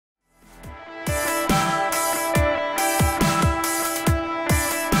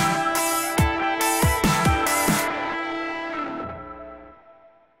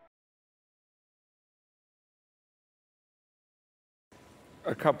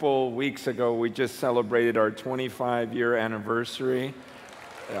a couple weeks ago, we just celebrated our 25-year anniversary.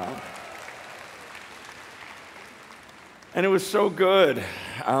 Yeah. And it was so good.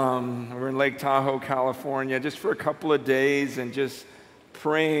 We're in Lake Tahoe, California, just for a couple of days and just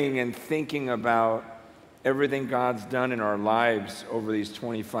praying and thinking about everything God's done in our lives over these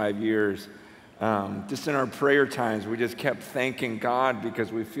 25 years. Just in our prayer times, we just kept thanking God because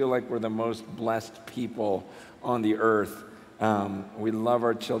we feel like we're the most blessed people on the earth. We love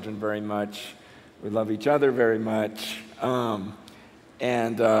our children very much. We love each other very much. I'm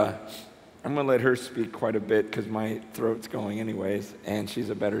going to let her speak quite a bit because my throat's going anyways, and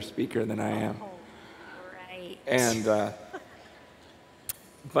she's a better speaker than I am. Oh, right. And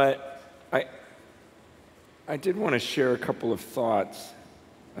but I did want to share a couple of thoughts.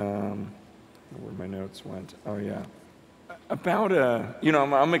 Where my notes went. Oh yeah, about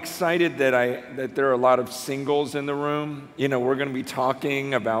I'm excited that there are a lot of singles in the room. We're going to be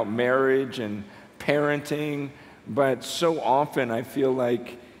talking about marriage and parenting, but so often I feel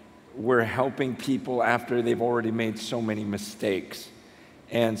like we're helping people after they've already made so many mistakes.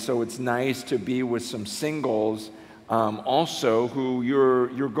 And so it's nice to be with some singles also who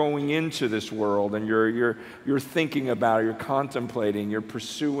you're going into this world and you're thinking about, you're contemplating, you're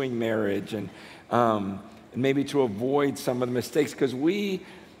pursuing marriage, and maybe to avoid some of the mistakes, because we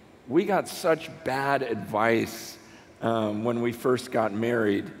got such bad advice when we first got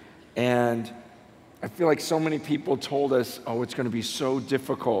married. And I feel like so many people told us, oh, it's going to be so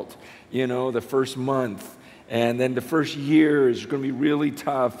difficult, the first month. And then the first year is going to be really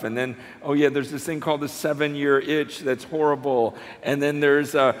tough. And then, oh yeah, there's this thing called the 7-year itch that's horrible. And then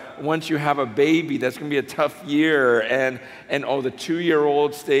there's, once you have a baby, that's going to be a tough year. And oh, the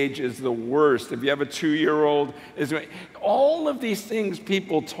 2-year-old stage is the worst. If you have a 2-year-old, all of these things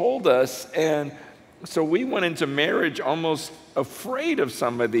people told us. And so we went into marriage almost afraid of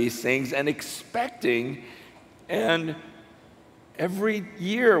some of these things and expecting. And every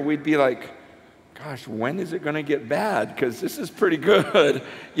year we'd be like, gosh, when is it going to get bad? Because this is pretty good,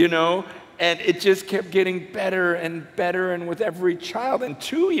 And it just kept getting better and better. And with every child, and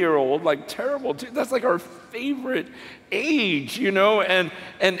 2-year-old, like terrible, that's like our favorite age, And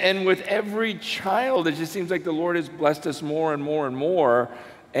with every child, it just seems like the Lord has blessed us more and more and more.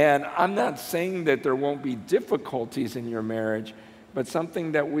 And I'm not saying that there won't be difficulties in your marriage, but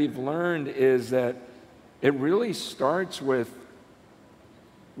something that we've learned is that it really starts with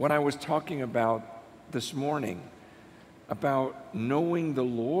what I was talking about this morning, about knowing the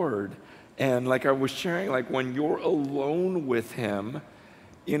Lord. And like I was sharing, like when you're alone with Him,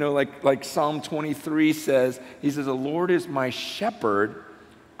 like Psalm 23 says, He says, the Lord is my shepherd,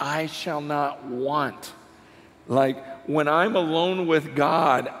 I shall not want. Like when I'm alone with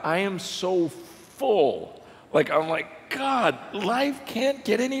God, I am so full. Like I'm like, God, life can't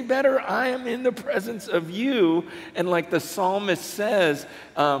get any better. I am in the presence of you. And like the psalmist says,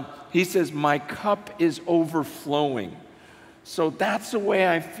 he says, my cup is overflowing. So that's the way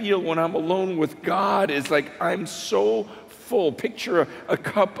I feel when I'm alone with God, is like I'm so full. Picture a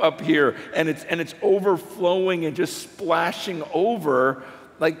cup up here and it's overflowing and just splashing over.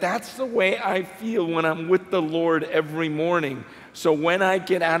 Like that's the way I feel when I'm with the Lord every morning. So when I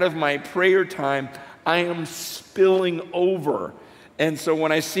get out of my prayer time, I am spilling over. And so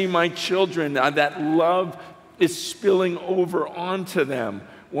when I see my children, that love is spilling over onto them.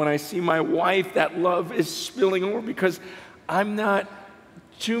 When I see my wife, that love is spilling over, because I'm not,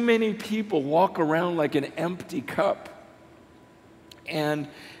 too many people walk around like an empty cup. And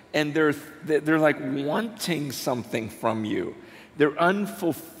they're like wanting something from you. They're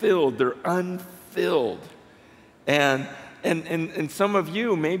unfulfilled, they're unfilled. And some of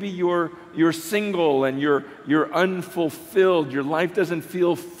you, maybe you're single and you're unfulfilled. Your life doesn't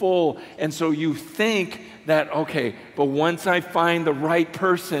feel full. And so you think that, okay, but once I find the right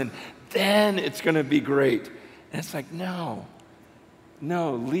person, then it's going to be great. And it's like, no,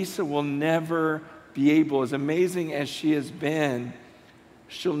 Lisa will never be able, as amazing as she has been,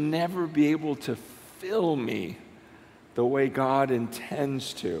 she'll never be able to fill me the way God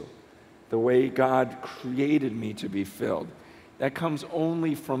intends to, the way God created me to be filled. That comes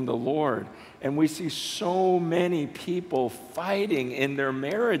only from the Lord. And we see so many people fighting in their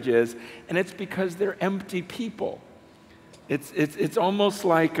marriages, and it's because they're empty people. It's almost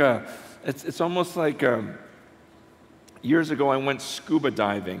like years ago I went scuba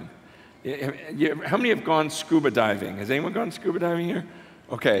diving. How many have gone scuba diving? Has anyone gone scuba diving here?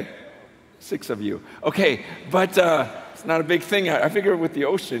 Okay, 6 of you. Okay, but it's not a big thing. I figure with the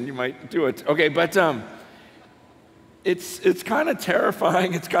ocean you might do it. Okay, but It's kind of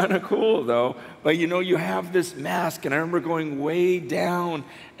terrifying. It's kind of cool, though. But you have this mask, and I remember going way down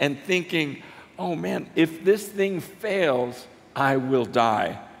and thinking, oh man, if this thing fails, I will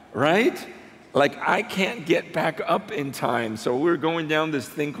die, right? Like, I can't get back up in time. So we were going down this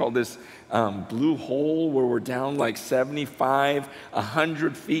thing called this blue hole, where we're down like 75,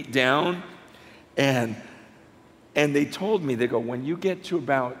 100 feet down. And they told me, they go, when you get to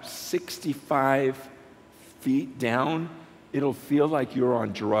about 65 feet down, it'll feel like you're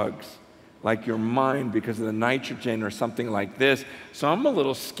on drugs, like your mind, because of the nitrogen or something like this. So I'm a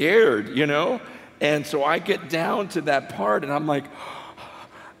little scared, And so I get down to that part, and I'm like,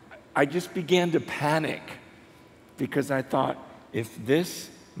 I just began to panic, because I thought, if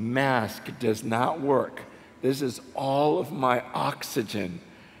this mask does not work, this is all of my oxygen.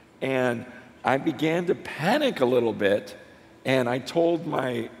 And I began to panic a little bit. And I told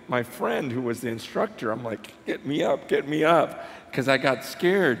my friend who was the instructor, I'm like, get me up, because I got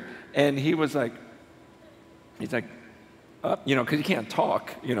scared. And he's like, up, because you can't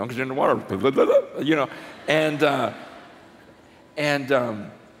talk, because you're in the water,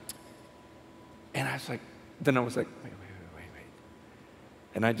 and I was like, then I was like, wait.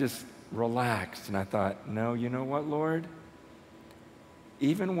 And I just relaxed, and I thought, no, you know what, Lord?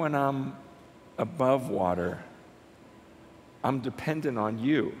 Even when I'm above water, I'm dependent on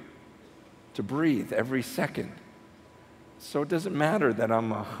you to breathe every second. So it doesn't matter that I'm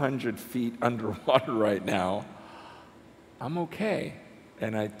 100 feet underwater right now. I'm okay.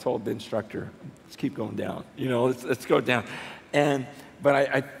 And I told the instructor, let's keep going down. Let's go down. But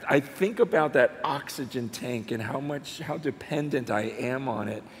I think about that oxygen tank and how dependent I am on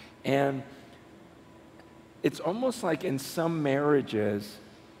it. And it's almost like in some marriages,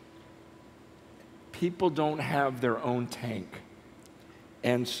 people don't have their own tank.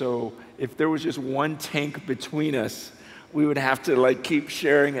 And so if there was just one tank between us, we would have to keep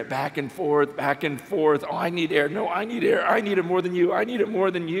sharing it back and forth. Oh, I need air. No, I need air. I need it more than you. I need it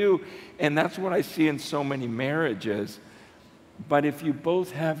more than you. And that's what I see in so many marriages. But if you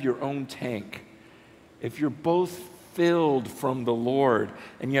both have your own tank, if you're both filled from the Lord,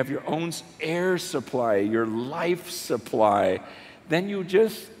 and you have your own air supply, your life supply, then you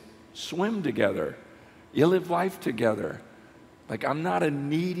just swim together. You live life together. Like, I'm not a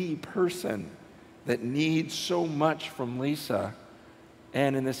needy person that needs so much from Lisa.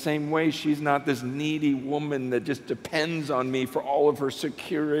 And in the same way, she's not this needy woman that just depends on me for all of her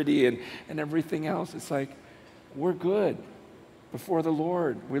security and everything else. It's like, we're good before the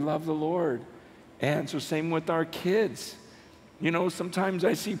Lord. We love the Lord. And so same with our kids. Sometimes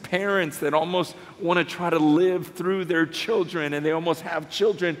I see parents that almost want to try to live through their children, and they almost have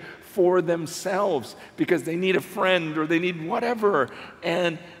children for themselves because they need a friend or they need whatever.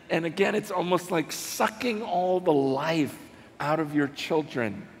 And again, it's almost like sucking all the life out of your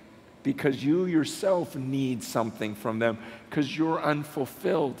children because you yourself need something from them because you're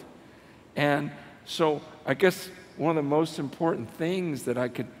unfulfilled. And so I guess one of the most important things that I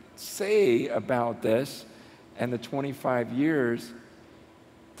could say about this and the 25 years,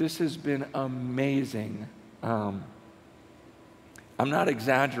 this has been amazing. I'm not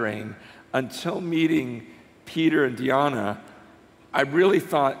exaggerating. Until meeting Peter and Deanna, I really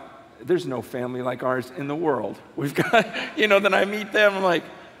thought there's no family like ours in the world. We've got, then I meet them, I'm like,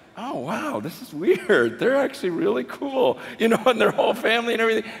 oh, wow, this is weird. They're actually really cool, and their whole family and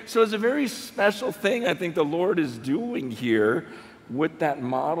everything. So it's a very special thing I think the Lord is doing here with that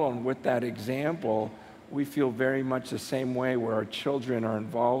model and with that example. We feel very much the same way where our children are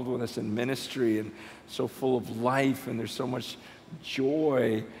involved with us in ministry and so full of life, and there's so much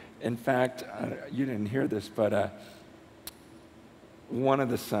joy. In fact, you didn't hear this, but one of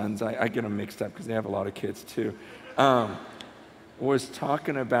the sons, I get them mixed up because they have a lot of kids too, was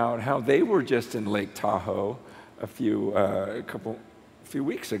talking about how they were just in Lake Tahoe a few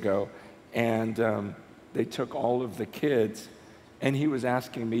weeks ago, and they took all of the kids, and he was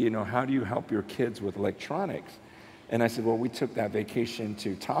asking me, how do you help your kids with electronics? And I said, well, we took that vacation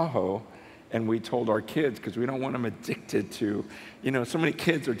to Tahoe, and we told our kids, because we don't want them addicted to, so many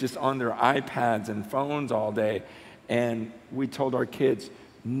kids are just on their iPads and phones all day. And we told our kids,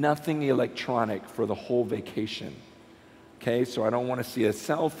 nothing electronic for the whole vacation. Okay, so I don't want to see a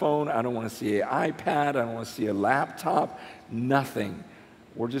cell phone. I don't want to see an iPad. I don't want to see a laptop. Nothing.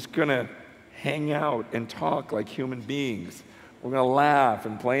 We're just going to hang out and talk like human beings. We're going to laugh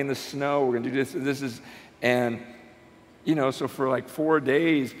and play in the snow. We're going to do this. This is, and so for 4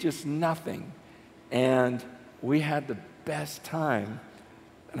 days, just nothing. And we had the best time.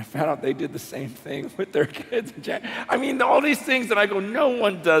 And I found out they did the same thing with their kids. I mean, all these things, and I go, no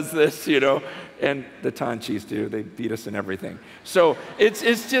one does this, you know. And the Tanchis do. They beat us in everything. So it's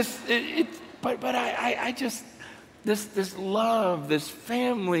just, but I just, this love, this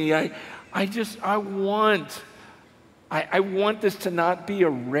family, I want this to not be a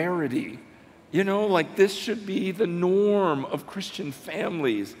rarity. You know, like this should be the norm of Christian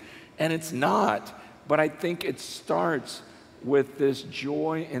families. And it's not. But I think it starts with this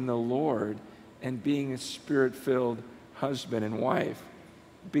joy in the Lord and being a Spirit-filled husband and wife.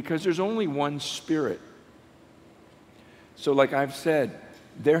 Because there's only one Spirit. So like I've said,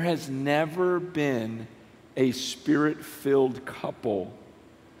 there has never been a Spirit-filled couple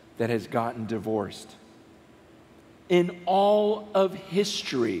that has gotten divorced. In all of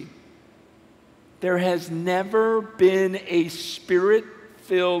history, there has never been a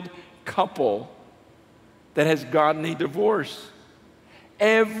Spirit-filled couple that has gotten a divorce.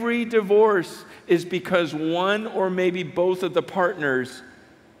 Every divorce is because one or maybe both of the partners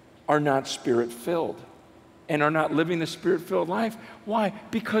are not Spirit-filled and are not living the Spirit-filled life. Why?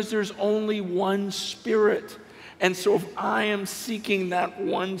 Because there's only one Spirit. And so if I am seeking that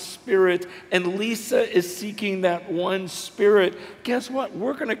one Spirit and Lisa is seeking that one Spirit, guess what?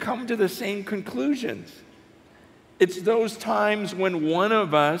 We're going to come to the same conclusions. It's those times when one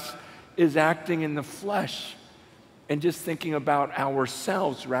of us is acting in the flesh and just thinking about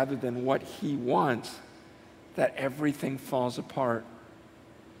ourselves rather than what he wants, that everything falls apart.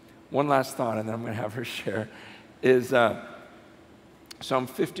 One last thought, and then I'm going to have her share, is so I'm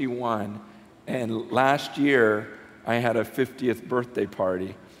 51, and last year I had a 50th birthday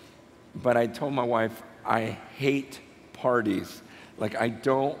party, but I told my wife, I hate parties. Like, I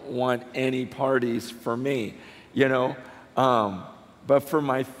don't want any parties for me, you know? But for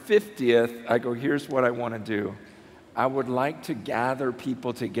my 50th, I go, here's what I want to do. I would like to gather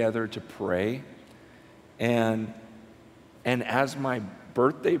people together to pray. And as my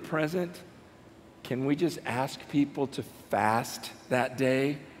birthday present, can we just ask people to fast that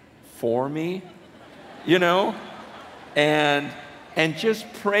day for me? You know? And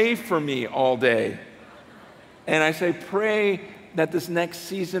just pray for me all day. And I say, pray that this next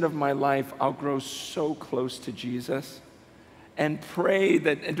season of my life, I'll grow so close to Jesus. And pray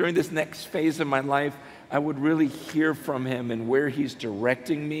that during this next phase of my life, I would really hear from him and where he's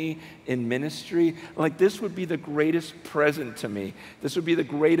directing me in ministry. Like, this would be the greatest present to me. This would be the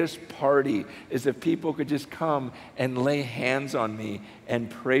greatest party, is if people could just come and lay hands on me and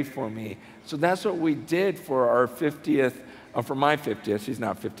pray for me. So that's what we did for our 50th, for my 50th. She's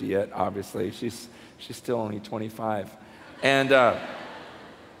not 50 yet, obviously. She's still only 25. And,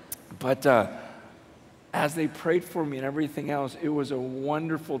 as they prayed for me and everything else, it was a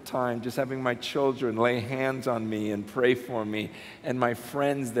wonderful time just having my children lay hands on me and pray for me, and my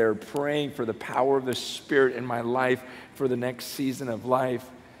friends there praying for the power of the Spirit in my life for the next season of life.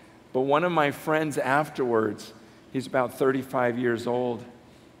 But one of my friends afterwards, he's about 35 years old,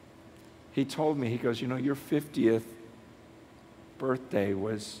 he told me, he goes, you know, your 50th birthday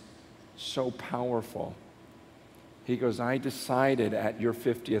was so powerful. He goes, I decided at your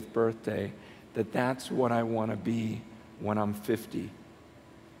 50th birthday that that's what I want to be when I'm 50.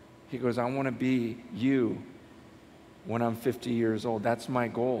 He goes, I want to be you when I'm 50 years old. That's my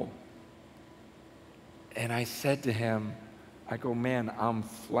goal. And I said to him, I go, man, I'm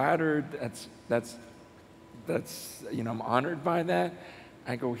flattered. That's you know, I'm honored by that.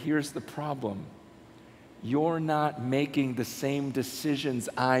 I go, here's the problem. You're not making the same decisions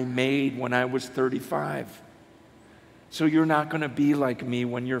I made when I was 35. So you're not going to be like me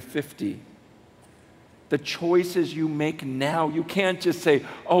when you're 50. The choices you make now, you can't just say,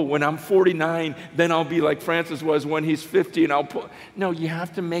 oh, when I'm 49, then I'll be like Francis was when he's 50 and I'll put. No, you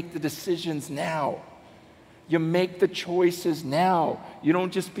have to make the decisions now. You make the choices now. You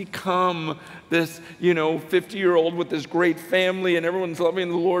don't just become this, 50-year-old with this great family and everyone's loving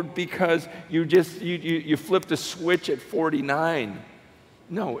the Lord because you flipped a switch at 49.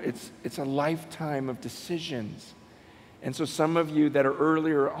 No, it's a lifetime of decisions. And so some of you that are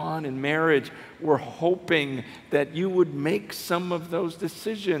earlier on in marriage were hoping that you would make some of those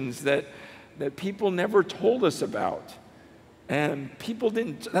decisions that people never told us about. And people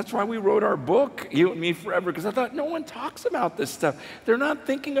didn't. That's why we wrote our book, You and Me Forever, because I thought no one talks about this stuff. They're not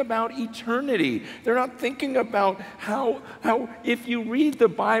thinking about eternity. They're not thinking about how if you read the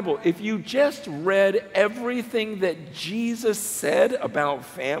Bible, if you just read everything that Jesus said about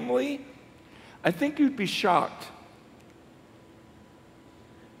family, I think you'd be shocked.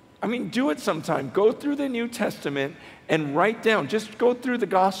 I mean, do it sometime. Go through the New Testament and write down. Just go through the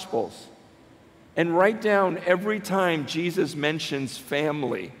Gospels And write down every time Jesus mentions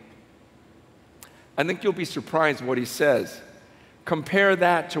family. I think you'll be surprised what he says. Compare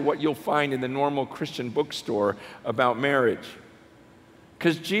that to what you'll find in the normal Christian bookstore about marriage.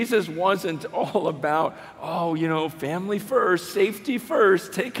 Because Jesus wasn't all about, family first, safety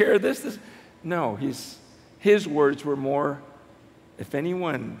first, take care of this. No, his words were more, if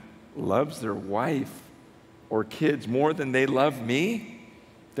anyone loves their wife or kids more than they love me,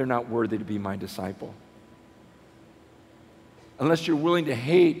 they're not worthy to be my disciple. Unless you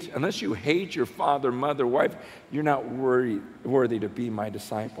hate your father, mother, wife, you're not worthy to be my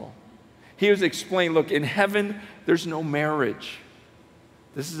disciple. He was explaining, look, in heaven, there's no marriage.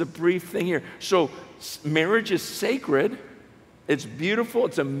 This is a brief thing here. So marriage is sacred. It's beautiful.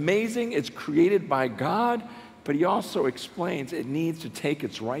 It's amazing. It's created by God. But he also explains it needs to take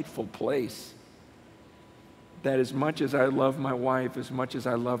its rightful place. That as much as I love my wife, as much as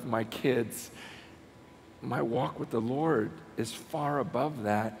I love my kids, my walk with the Lord is far above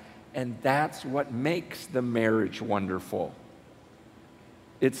that. And that's what makes the marriage wonderful.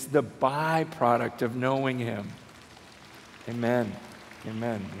 It's the byproduct of knowing him. Amen.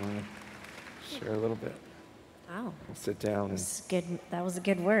 Amen. You want to share a little bit? Wow. We'll sit down. That was a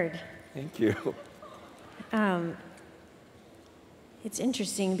good word. Thank you. It's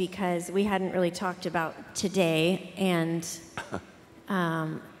interesting because we hadn't really talked about today, and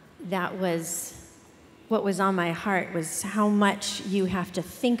that was what was on my heart, was how much you have to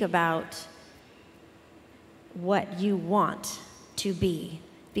think about what you want to be,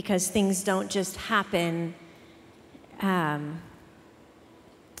 because things don't just happen.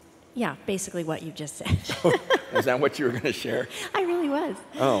 Basically what you just said. Is that what you were going to share? I really was.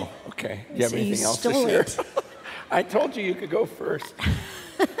 Oh, okay. Do you have So anything you else to stole share? it. I told you could go first.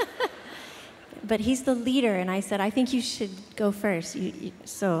 But he's the leader, and I said, I think you should go first,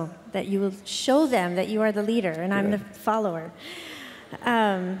 so that you will show them that you are the leader, and I'm the follower.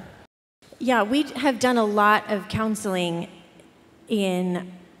 We have done a lot of counseling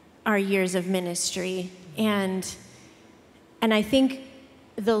in our years of ministry, and I think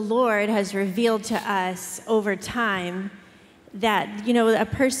the Lord has revealed to us over time that, a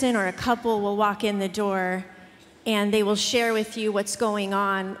person or a couple will walk in the door and they will share with you what's going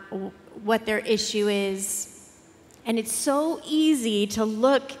on, what their issue is. And it's so easy to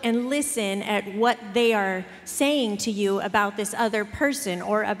look and listen at what they are saying to you about this other person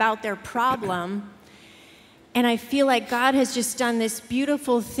or about their problem. And I feel like God has just done this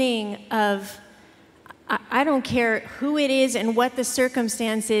beautiful thing of, I don't care who it is and what the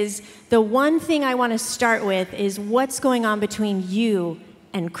circumstance is. The one thing I want to start with is what's going on between you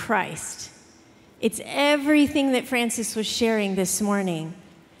and Christ. It's everything that Francis was sharing this morning.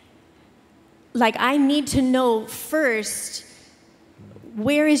 Like, I need to know first,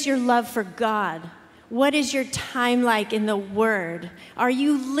 where is your love for God? What is your time like in the Word? Are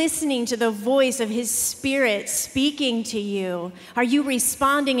you listening to the voice of His Spirit speaking to you? Are you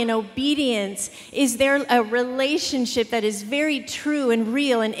responding in obedience? Is there a relationship that is very true and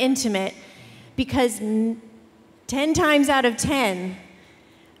real and intimate? Because 10 times out of 10,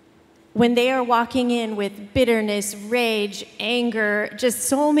 when they are walking in with bitterness, rage, anger, just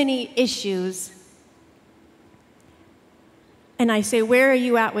so many issues, and I say, where are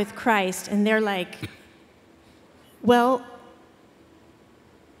you at with Christ? And they're like, well,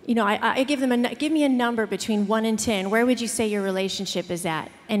 I give them give me a number between 1 and 10. Where would you say your relationship is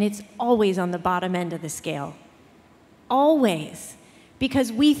at? And it's always on the bottom end of the scale. Always.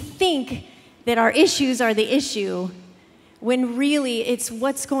 Because we think that our issues are the issue, when really it's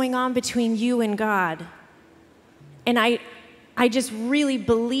what's going on between you and God. And I just really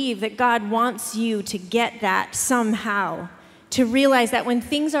believe that God wants you to get that somehow, to realize that when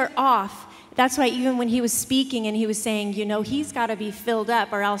things are off, that's why even when he was speaking and he was saying, he's got to be filled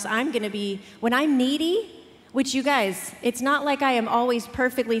up or else I'm going to be, when I'm needy, which you guys, it's not like I am always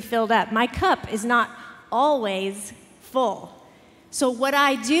perfectly filled up. My cup is not always full. So what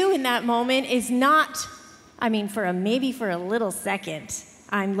I do in that moment is not, maybe for a little second,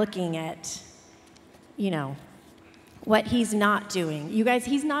 I'm looking at, what he's not doing. You guys,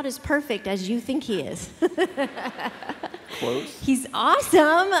 he's not as perfect as you think he is. Close. He's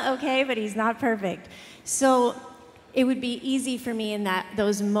awesome, okay, but he's not perfect. So it would be easy for me in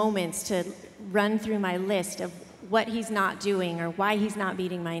those moments to run through my list of what he's not doing or why he's not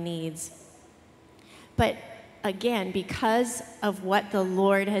meeting my needs. But again, because of what the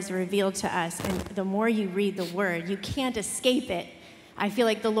Lord has revealed to us, and the more you read the Word, you can't escape it. I feel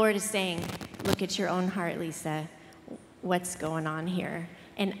like the Lord is saying, look at your own heart, Lisa. What's going on here?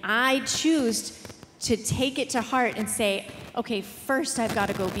 And I choose to take it to heart and say, okay, first I've got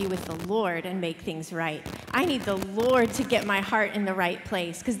to go be with the Lord and make things right. I need the Lord to get my heart in the right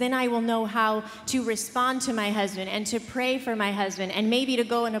place, because then I will know how to respond to my husband and to pray for my husband and maybe to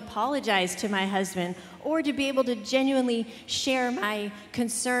go and apologize to my husband, or to be able to genuinely share my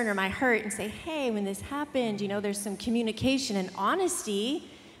concern or my hurt and say, hey, when this happened, there's some communication and honesty,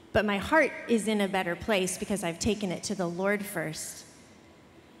 but my heart is in a better place because I've taken it to the Lord first.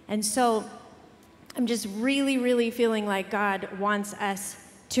 And so I'm just really, really feeling like God wants us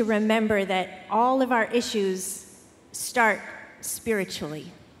to remember that all of our issues start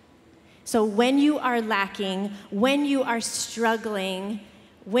spiritually. So when you are lacking, when you are struggling,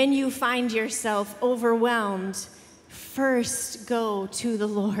 when you find yourself overwhelmed, first go to the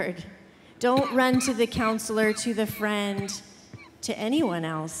Lord. Don't run to the counselor, to the friend, to anyone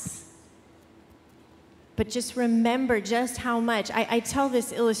else. But just remember just how much. I tell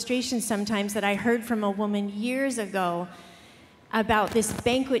this illustration sometimes that I heard from a woman years ago about this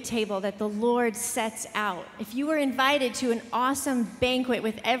banquet table that the Lord sets out. If you were invited to an awesome banquet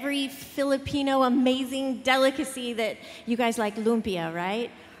with every Filipino amazing delicacy that you guys like, lumpia,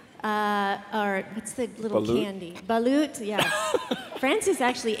 right? Or what's the little Balut? candy? Balut, yes. Francis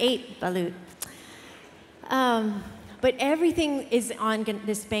actually ate balut. But everything is on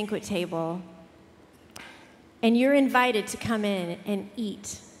this banquet table. And you're invited to come in and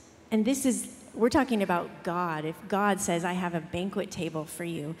eat. And we're talking about God. If God says, I have a banquet table for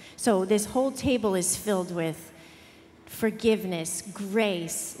you. So this whole table is filled with forgiveness,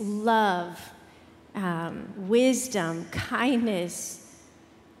 grace, love, wisdom, kindness,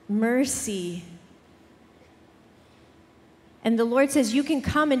 mercy. And the Lord says, you can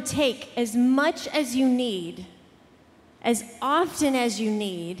come and take as much as you need, as often as you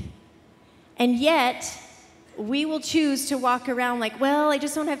need, and yet we will choose to walk around like, well, I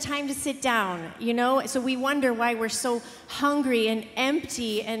just don't have time to sit down, So we wonder why we're so hungry and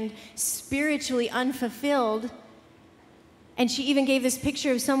empty and spiritually unfulfilled. And she even gave this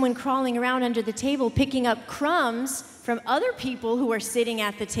picture of someone crawling around under the table, picking up crumbs from other people who are sitting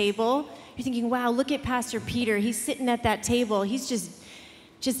at the table. You're thinking, wow, look at Pastor Peter. He's sitting at that table. He's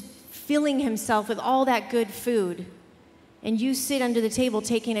just filling himself with all that good food. And you sit under the table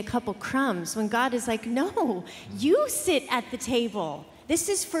taking a couple crumbs, when God is like, no, you sit at the table. This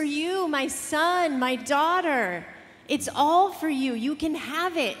is for you, my son, my daughter. It's all for you. You can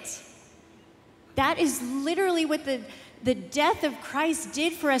have it. That is literally what the death of Christ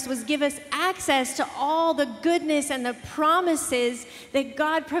did for us, was give us access to all the goodness and the promises that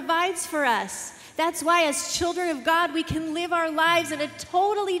God provides for us. That's why as children of God, we can live our lives in a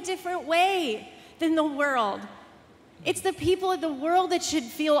totally different way than the world. It's the people of the world that should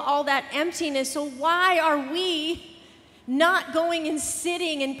feel all that emptiness. So why are we not going and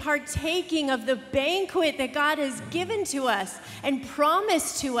sitting and partaking of the banquet that God has given to us and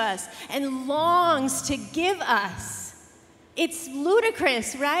promised to us and longs to give us? It's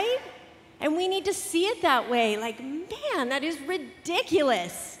ludicrous, right? And we need to see it that way. Like, man, that is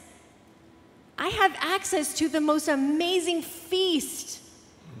ridiculous. I have access to the most amazing feast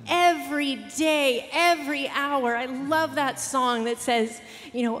every day, every hour. I love that song that says,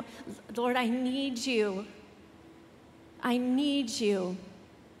 Lord, I need you. I need you.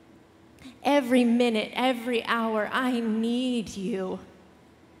 Every minute, every hour, I need you.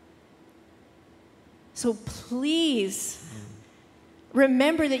 So please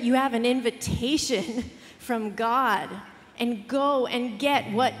remember that you have an invitation from God, and go and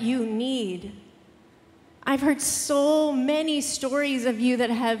get what you need. I've heard so many stories of you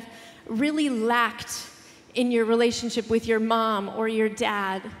that have really lacked in your relationship with your mom or your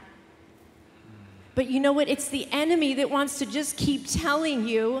dad. But you know what? It's the enemy that wants to just keep telling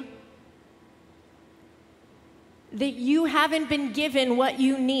you that you haven't been given what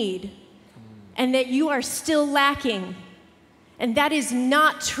you need and that you are still lacking. And that is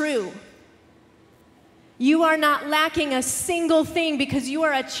not true. You are not lacking a single thing because you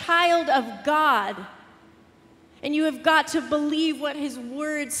are a child of God. And you have got to believe what his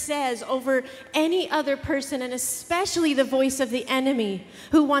word says over any other person, and especially the voice of the enemy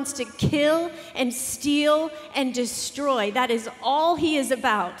who wants to kill and steal and destroy. That is all he is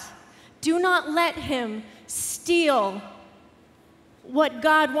about. Do not let him steal what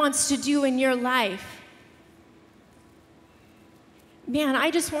God wants to do in your life. Man, I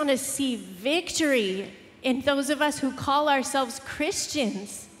just want to see victory in those of us who call ourselves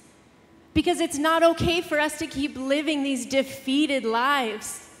Christians. Because it's not okay for us to keep living these defeated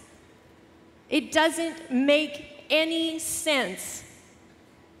lives. It doesn't make any sense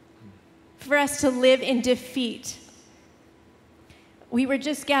for us to live in defeat. We were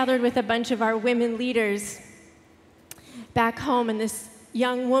just gathered with a bunch of our women leaders, back home, and this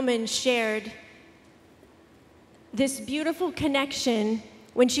young woman shared this beautiful connection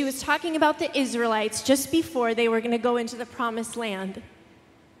when she was talking about the Israelites just before they were going to go into the promised land.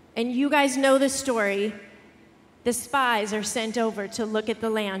 And you guys know the story. The spies are sent over to look at the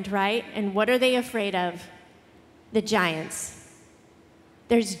land, right? And what are they afraid of? The giants.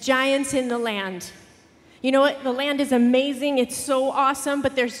 There's giants in the land. You know what? The land is amazing. It's so awesome,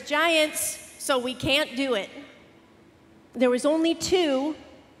 but there's giants, so we can't do it. There was only 2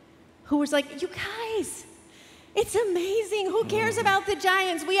 who was like, you guys, it's amazing. Who cares about the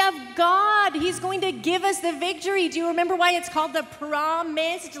giants? We have God. He's going to give us the victory. Do you remember why it's called the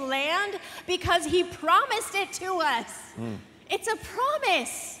promised land? Because he promised it to us. It's a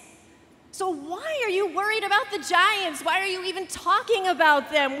promise. So why are you worried about the giants? Why are you even talking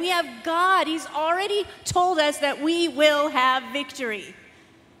about them? We have God. He's already told us that we will have victory.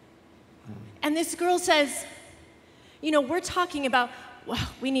 And this girl says, you know, we're talking about, well,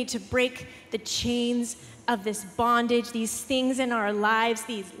 we need to break the chains of this bondage, these things in our lives,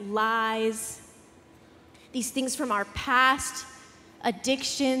 these lies, these things from our past,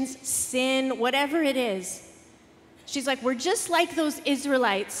 addictions, sin, whatever it is. She's like, we're just like those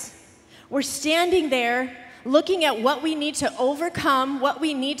Israelites. We're standing there looking at what we need to overcome, what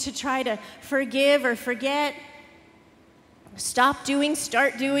we need to try to forgive or forget, stop doing,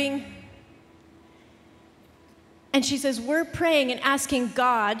 start doing. And she says, we're praying and asking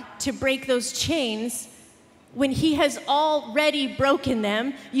God to break those chains when he has already broken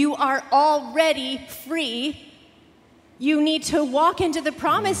them. You are already free. You need to walk into the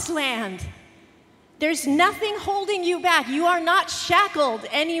promised land. There's nothing holding you back. You are not shackled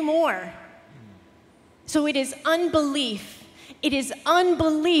anymore. So it is unbelief. It is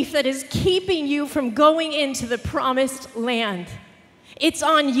unbelief that is keeping you from going into the promised land. It's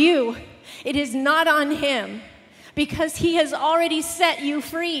on you. It is not on him, because he has already set you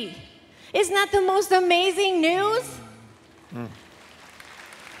free. Isn't that the most amazing news?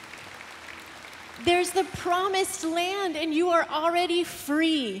 There's the promised land, and you are already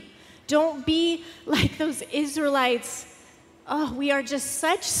free. Don't be like those Israelites. Oh, we are just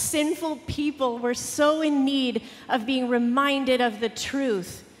such sinful people. We're so in need of being reminded of the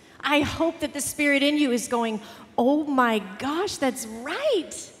truth. I hope that the Spirit in you is going, oh my gosh, that's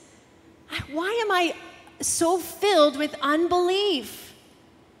right. Why am I so filled with unbelief?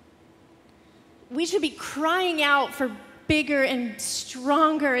 We should be crying out for bigger and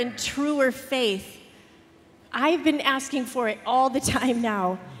stronger and truer faith. I've been asking for it all the time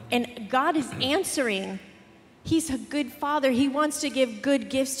now, and God is answering. He's a good father. He wants to give good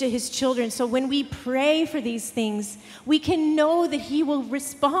gifts to his children. So when we pray for these things, we can know that he will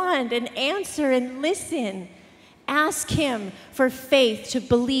respond and answer and listen. Ask him for faith to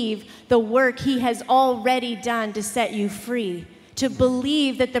believe the work he has already done to set you free, to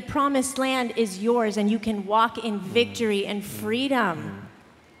believe that the promised land is yours and you can walk in victory and freedom.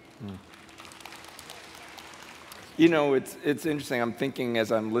 You know, it's interesting. I'm thinking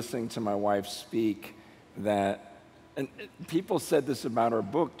as I'm listening to my wife speak that, and people said this about our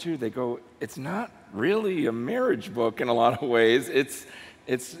book too, they go, it's not really a marriage book in a lot of ways.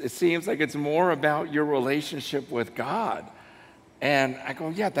 It seems like it's more about your relationship with God. And I go,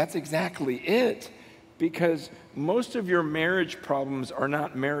 yeah, that's exactly it. Because most of your marriage problems are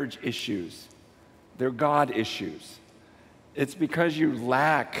not marriage issues. They're God issues. It's because you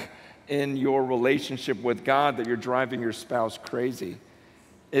lack in your relationship with God that you're driving your spouse crazy.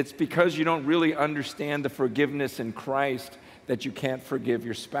 It's because you don't really understand the forgiveness in Christ that you can't forgive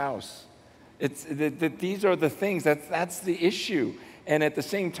your spouse. It's that these are the things, that's the issue. And at the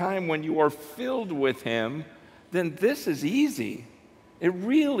same time, when you are filled with him, then this is easy. It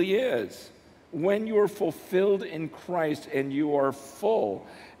really is. When you are fulfilled in Christ and you are full,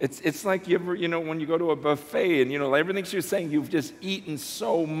 it's like when you go to a buffet and, everything she was saying, you've just eaten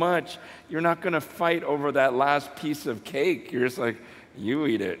so much, you're not going to fight over that last piece of cake. You're just like, you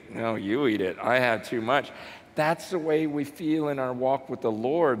eat it. No, you eat it. I had too much. That's the way we feel in our walk with the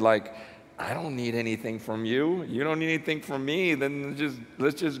Lord. Like, I don't need anything from you. You don't need anything from me. Then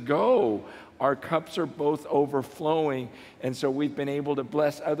let's just go. Our cups are both overflowing, and so we've been able to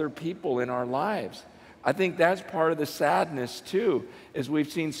bless other people in our lives. I think that's part of the sadness too, is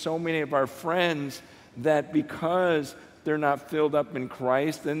we've seen so many of our friends that because they're not filled up in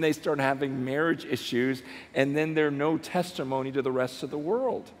Christ, then they start having marriage issues, and then they're no testimony to the rest of the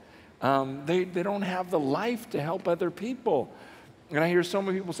world. They don't have the life to help other people. And I hear so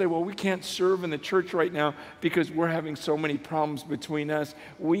many people say, well, we can't serve in the church right now because we're having so many problems between us.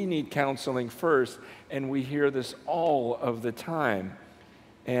 We need counseling first. And we hear this all of the time.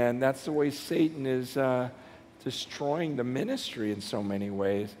 And that's the way Satan is destroying the ministry in so many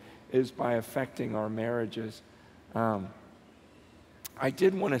ways is by affecting our marriages. I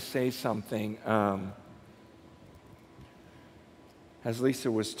did want to say something. As Lisa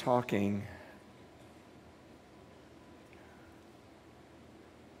was talking,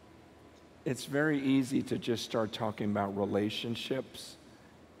 it's very easy to just start talking about relationships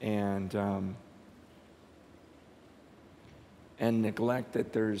and neglect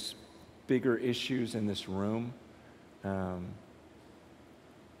that there's bigger issues in this room.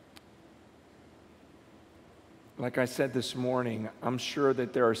 Like I said this morning, I'm sure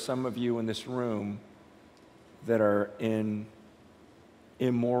that there are some of you in this room that are in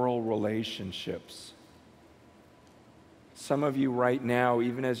immoral relationships. Some of you right now,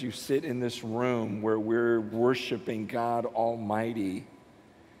 even as you sit in this room where we're worshiping God Almighty,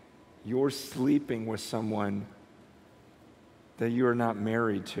 you're sleeping with someone that you are not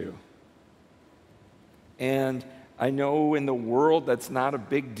married to. And I know in the world that's not a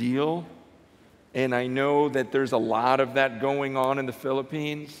big deal, and I know that there's a lot of that going on in the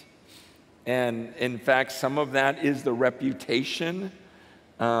Philippines. And in fact, some of that is the reputation,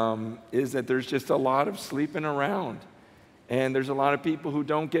 is that there's just a lot of sleeping around. And there's a lot of people who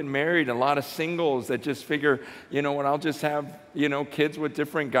don't get married, a lot of singles that just figure, you know what, I'll just have, kids with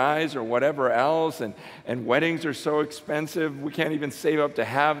different guys or whatever else. And weddings are so expensive, we can't even save up to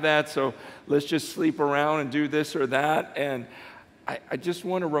have that. So let's just sleep around and do this or that. And I just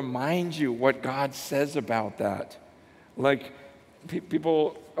want to remind you what God says about that. Like,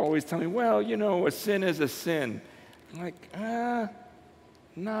 people always tell me, well, a sin is a sin. I'm like,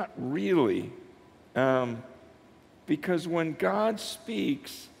 not really. Because when God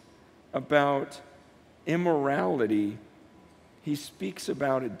speaks about immorality, he speaks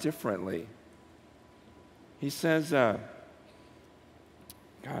about it differently. He says, now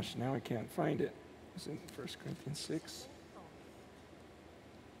I can't find it. Is it 1 Corinthians 6?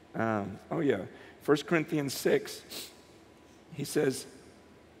 1 Corinthians 6, he says,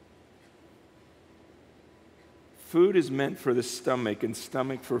 food is meant for the stomach and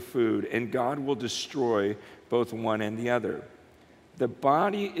stomach for food, and God will destroy both one and the other. The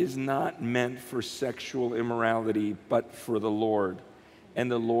body is not meant for sexual immorality, but for the Lord,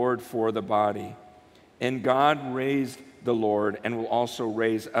 and the Lord for the body. And God raised the Lord and will also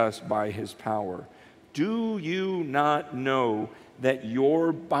raise us by his power. Do you not know that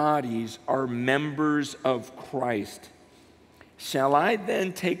your bodies are members of Christ? Shall I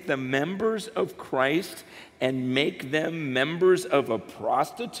then take the members of Christ and make them members of a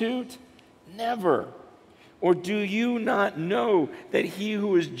prostitute? Never. Or do you not know that he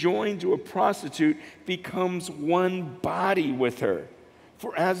who is joined to a prostitute becomes one body with her?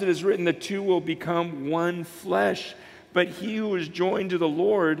 For as it is written, the two will become one flesh. But he who is joined to the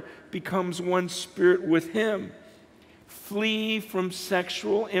Lord becomes one spirit with him. Flee from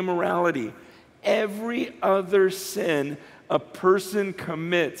sexual immorality. Every other sin a person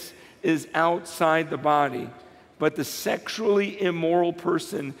commits is outside the body, but the sexually immoral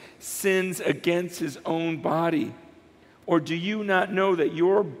person sins against his own body. Or do you not know that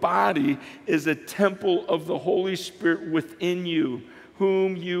your body is a temple of the Holy Spirit within you,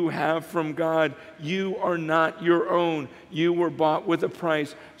 whom you have from God? You are not your own. You were bought with a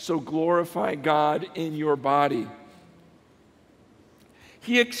price, so glorify God in your body.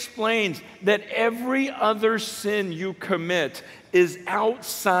 He explains that every other sin you commit is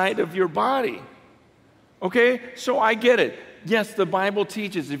outside of your body. Okay? So I get it. Yes, the Bible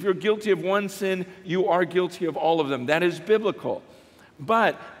teaches if you're guilty of one sin, you are guilty of all of them. That is biblical.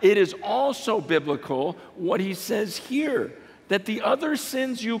 But it is also biblical what he says here, that the other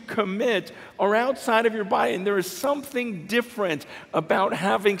sins you commit are outside of your body, and there is something different about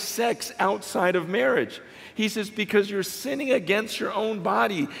having sex outside of marriage. He says, because you're sinning against your own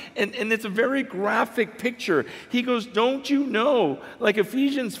body. And it's a very graphic picture. He goes, don't you know, like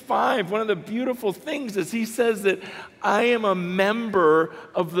Ephesians 5, one of the beautiful things is he says that I am a member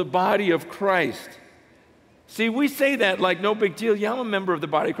of the body of Christ. See, we say that like no big deal. Yeah, I'm a member of the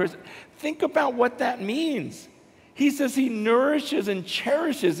body of Christ. Think about what that means. He says he nourishes and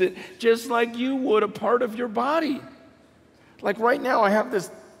cherishes it just like you would a part of your body. Like right now, I have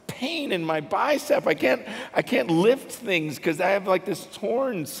this pain in my bicep. I can't lift things because I have like this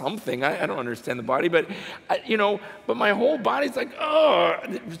torn something. I don't understand the body, but but my whole body's like, oh,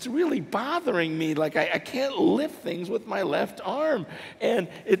 it's really bothering me. Like I can't lift things with my left arm, and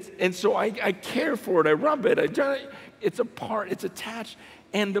so I care for it. I rub it. It's a part. It's attached.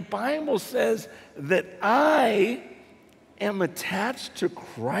 And the Bible says that I am attached to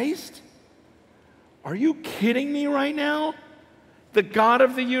Christ. Are you kidding me right now? The God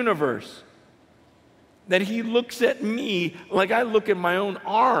of the universe. that he looks at me like I look at my own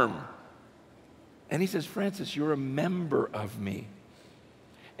arm. And he says, Francis, you're a member of me.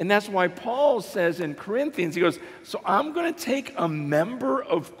 And that's why Paul says in Corinthians, he goes, so I'm going to take a member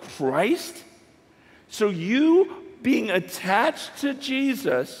of Christ. So you being attached to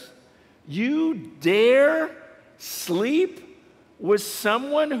Jesus, you dare sleep with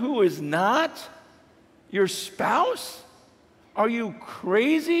someone who is not your spouse? Are you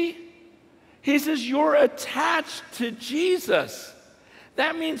crazy? He says, you're attached to Jesus.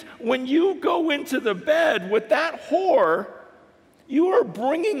 That means when you go into the bed with that whore, you are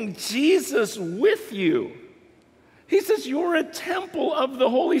bringing Jesus with you. He says you're a temple of the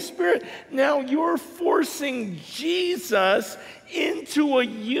Holy Spirit. Now you're forcing Jesus into a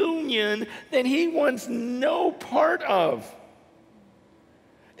union that he wants no part of.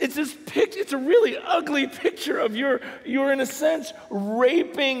 It's this picture, it's a really ugly picture of you're in a sense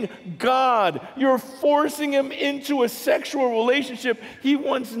raping God. You're forcing him into a sexual relationship he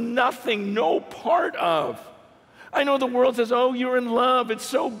wants nothing, no part of. I know the world says, oh, you're in love, it's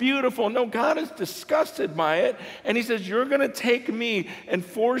so beautiful. No, God is disgusted by it. And he says, you're going to take me and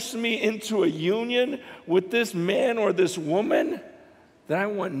force me into a union with this man or this woman that I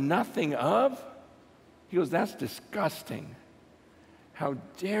want nothing of? He goes, that's disgusting. How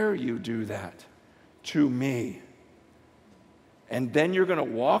dare you do that to me? And then you're going to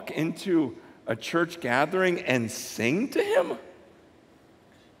walk into a church gathering and sing to him?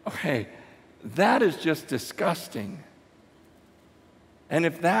 Okay. That is just disgusting. And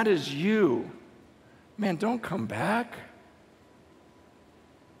if that is you, man, don't come back.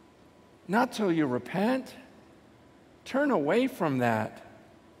 Not till you repent. Turn away from that.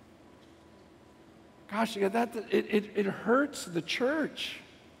 Gosh, it hurts the church.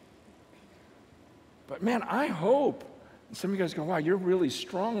 But man, I hope, and some of you guys go, wow, you're really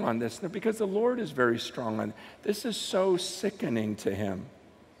strong on this. No, because the Lord is very strong on it. This is so sickening to him.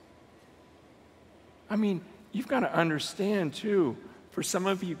 I mean, you've got to understand, too, for some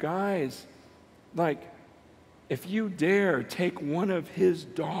of you guys, like, if you dare take one of his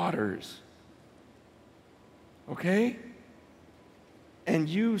daughters, okay, and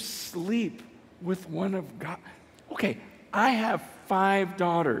you sleep with one of God. Okay, I have 5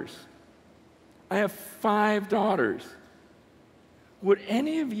 daughters. I have 5 daughters. Would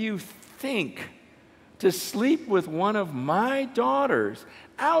any of you think to sleep with one of my daughters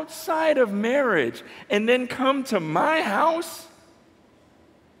outside of marriage and then come to my house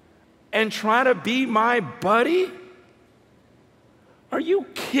and try to be my buddy? Are you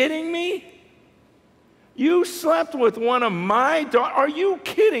kidding me? You slept with one of my daughters. Are you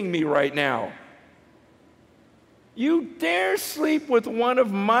kidding me right now? You dare sleep with one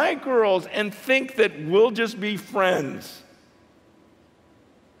of my girls and think that we'll just be friends.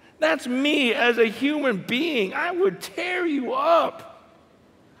 That's me as a human being. I would tear you up.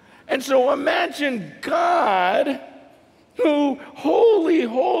 And so imagine God, who, holy,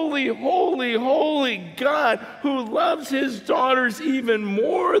 holy, holy, holy God, who loves his daughters even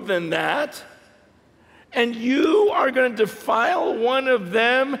more than that, and you are going to defile one of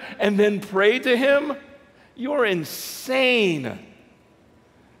them and then pray to him? You're insane.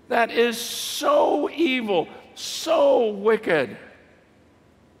 That is so evil, so wicked.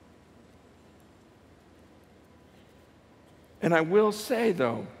 And I will say,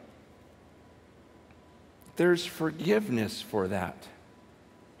 though, there's forgiveness for that.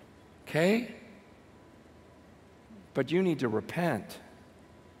 Okay? But you need to repent.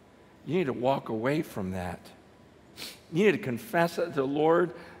 You need to walk away from that. You need to confess it to the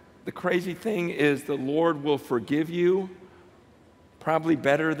Lord. The crazy thing is the Lord will forgive you probably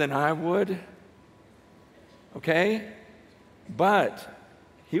better than I would. Okay? But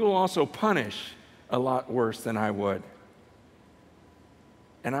he will also punish a lot worse than I would.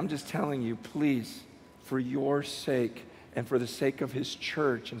 And I'm just telling you, please, for your sake and for the sake of his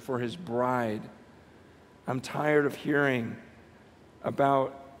church and for his bride, I'm tired of hearing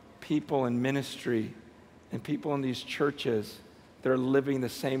about people in ministry and people in these churches that are living the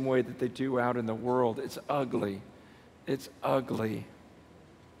same way that they do out in the world. It's ugly. It's ugly.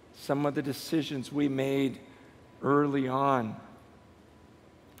 Some of the decisions we made early on.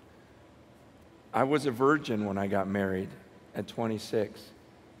 I was a virgin when I got married at 26.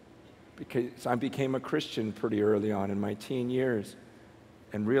 Because I became a Christian pretty early on in my teen years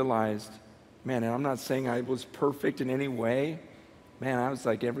and realized, man, and I'm not saying I was perfect in any way. Man, I was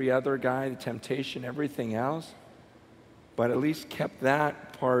like every other guy, the temptation, everything else. But at least kept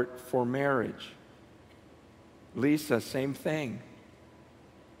that part for marriage. Lisa, same thing.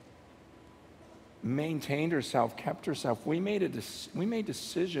 Maintained herself, kept herself. We made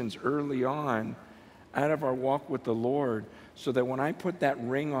decisions early on out of our walk with the Lord, so that when I put that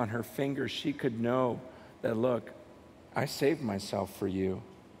ring on her finger, she could know that, look, I saved myself for you.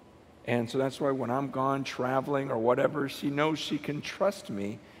 And so that's why when I'm gone traveling or whatever, she knows she can trust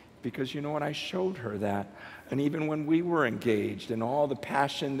me, because you know what? I showed her that. And even when we were engaged and all the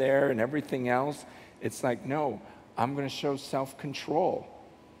passion there and everything else, it's like, no, I'm going to show self-control,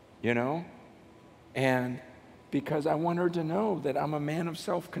 you know? And because I want her to know that I'm a man of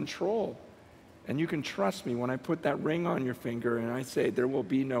self-control. And you can trust me when I put that ring on your finger and I say, there will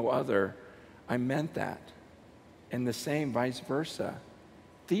be no other, I meant that. And the same vice versa.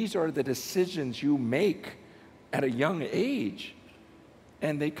 These are the decisions you make at a young age,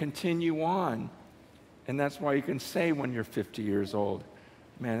 and they continue on. And that's why you can say when you're 50 years old,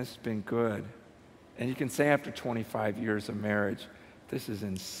 man, this has been good. And you can say after 25 years of marriage, this is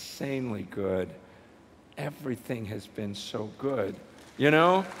insanely good. Everything has been so good, you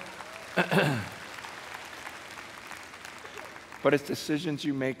know? But it's decisions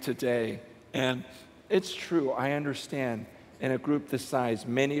you make today. And it's true, I understand, in a group this size,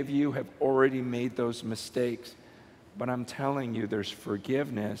 many of you have already made those mistakes. But I'm telling you, there's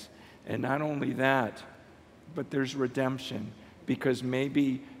forgiveness. And not only that, but there's redemption. Because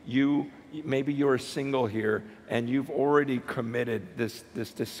maybe you're single here and you've already committed this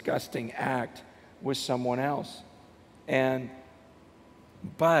disgusting act with someone else.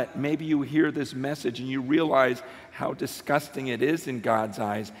 But maybe you hear this message and you realize how disgusting it is in God's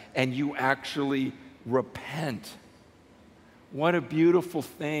eyes, and you actually repent. What a beautiful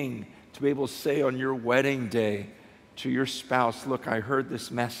thing to be able to say on your wedding day to your spouse, look, I heard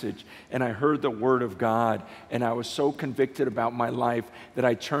this message and I heard the word of God, and I was so convicted about my life that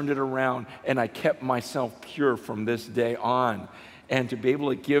I turned it around and I kept myself pure from this day on. And to be able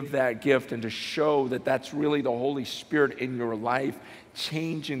to give that gift and to show that that's really the Holy Spirit in your life,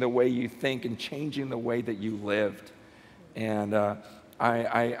 changing the way you think and changing the way that you lived. And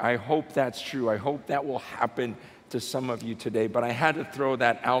I hope that's true. I hope that will happen to some of you today. But I had to throw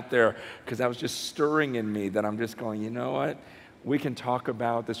that out there because that was just stirring in me, that I'm just going, you know what? We can talk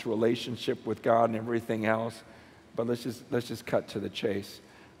about this relationship with God and everything else, but let's just cut to the chase.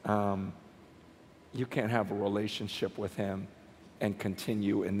 You can't have a relationship with Him and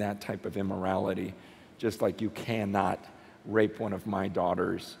continue in that type of immorality, just like you cannot rape one of my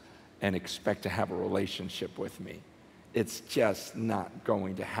daughters and expect to have a relationship with me. It's just not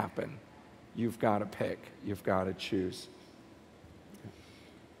going to happen. You've got to pick. You've got to choose.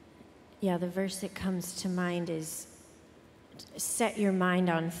 Yeah, the verse that comes to mind is, set your mind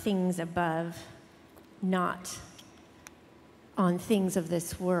on things above, not on things of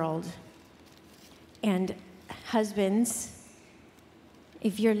this world. And husbands,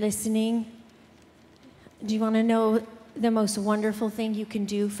 if you're listening, do you want to know the most wonderful thing you can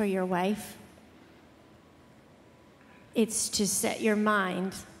do for your wife? It's to set your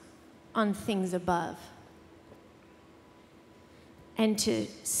mind on things above, and to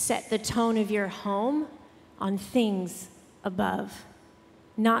set the tone of your home on things above,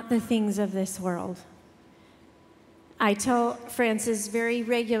 not the things of this world. I tell Francis very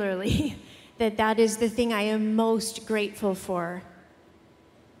regularly that is the thing I am most grateful for,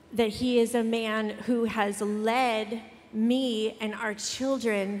 that he is a man who has led me and our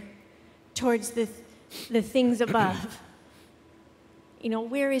children towards the things above. You know,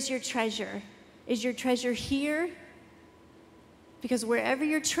 where is your treasure? Is your treasure here? Because wherever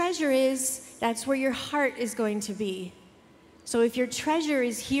your treasure is, that's where your heart is going to be. So if your treasure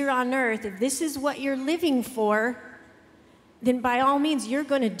is here on earth, if this is what you're living for, then by all means, you're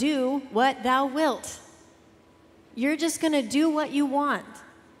going to do what thou wilt. You're just going to do what you want.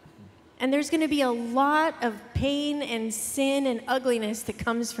 And there's going to be a lot of pain and sin and ugliness that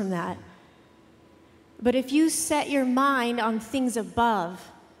comes from that. But if you set your mind on things above,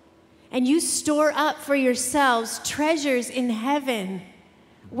 and you store up for yourselves treasures in heaven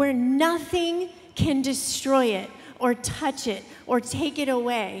where nothing can destroy it or touch it or take it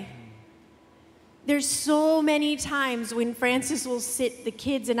away. There's so many times when Francis will sit the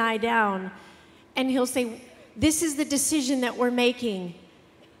kids and I down and he'll say, this is the decision that we're making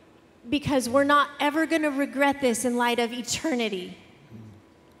because we're not ever going to regret this in light of eternity.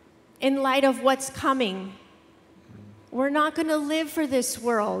 In light of what's coming. We're not going to live for this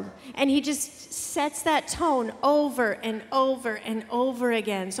world. And he just sets that tone over and over and over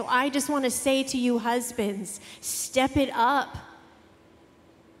again. So I just want to say to you husbands, step it up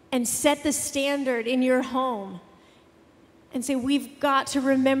and set the standard in your home. And say, we've got to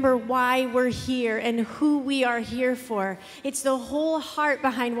remember why we're here and who we are here for. It's the whole heart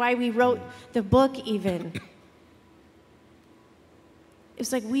behind why we wrote the book even.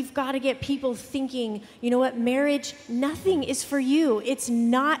 it's like we've got to get people thinking, you know what, marriage, nothing is for you. It's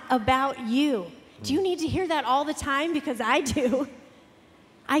not about you. Do you need to hear that all the time? Because I do.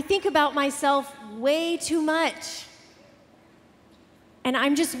 I think about myself way too much. And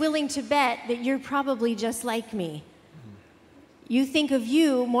I'm just willing to bet that you're probably just like me. You think of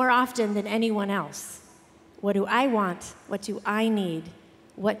you more often than anyone else. What do I want? What do I need?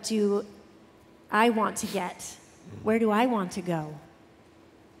 What do I want to get? Where do I want to go?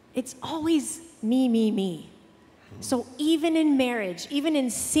 It's always me, me, me. So even in marriage, even in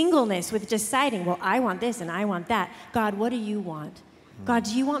singleness with deciding, well, I want this and I want that. God, what do you want? God,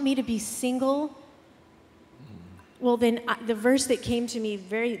 do you want me to be single? Well, then the verse that came to me,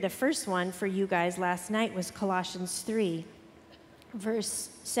 the first one for you guys last night was Colossians 3, verse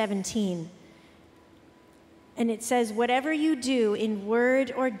 17. And it says, whatever you do in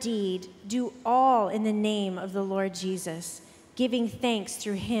word or deed, do all in the name of the Lord Jesus, giving thanks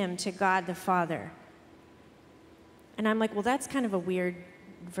through him to God the Father. And I'm like, well, that's kind of a weird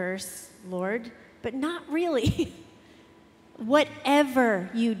verse, Lord, but not really. Whatever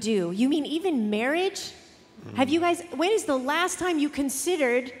you do. You mean even marriage? Have you guys, when is the last time you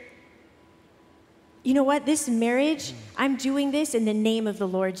considered, you know what, this marriage, I'm doing this in the name of the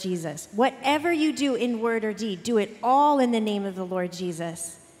Lord Jesus. Whatever you do in word or deed, do it all in the name of the Lord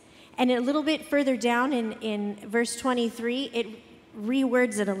Jesus. And a little bit further down in verse 23, it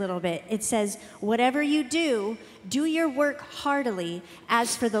rewords it a little bit. It says, whatever you do, do your work heartily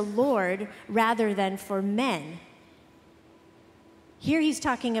as for the Lord rather than for men. Here he's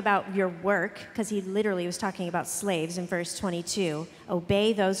talking about your work, because he literally was talking about slaves in verse 22.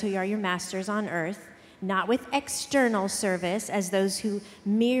 Obey those who are your masters on earth, not with external service as those who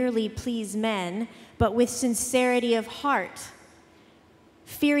merely please men, but with sincerity of heart,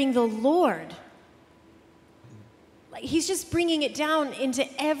 fearing the Lord. Like, he's just bringing it down into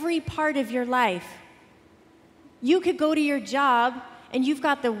every part of your life. You could go to your job and you've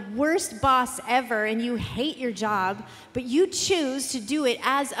got the worst boss ever and you hate your job, but you choose to do it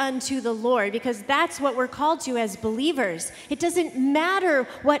as unto the Lord, because that's what we're called to as believers. It doesn't matter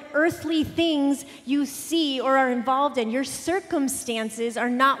what earthly things you see or are involved in. Your circumstances are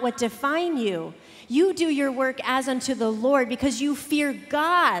not what define you. You do your work as unto the Lord because you fear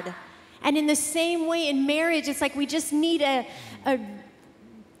God. And in the same way in marriage, it's like we just need a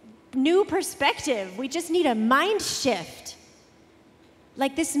new perspective. We just need a mind shift.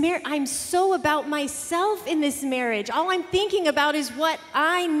 Like this marriage, I'm so about myself in this marriage. All I'm thinking about is what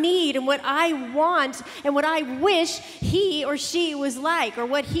I need and what I want and what I wish he or she was like, or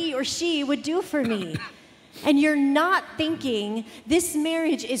what he or she would do for me. And you're not thinking this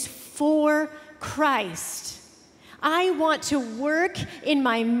marriage is for Christ. I want to work in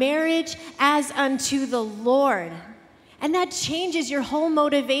my marriage as unto the Lord. And that changes your whole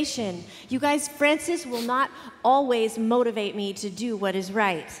motivation. You guys, Francis will not always motivate me to do what is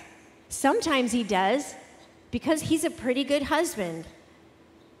right. Sometimes he does, because he's a pretty good husband.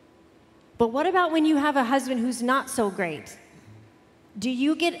 But what about when you have a husband who's not so great? Do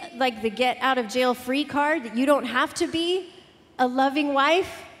you get like the get out of jail free card that you don't have to be a loving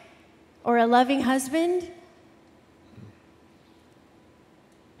wife or a loving husband?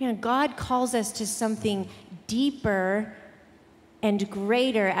 Man, God calls us to something deeper and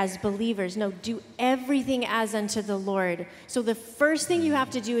greater as believers. No, do everything as unto the Lord. So the first thing you have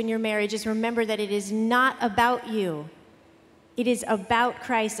to do in your marriage is remember that it is not about you. It is about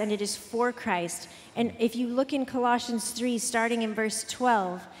Christ and it is for Christ. And if you look in Colossians 3, starting in verse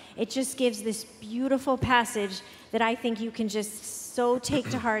 12, it just gives this beautiful passage that I think you can just so take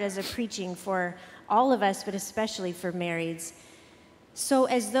to heart as a preaching for all of us, but especially for marrieds. So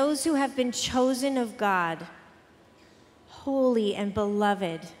as those who have been chosen of God, holy and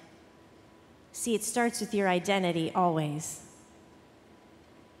beloved. See, it starts with your identity always.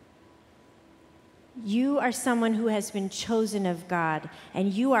 You are someone who has been chosen of God,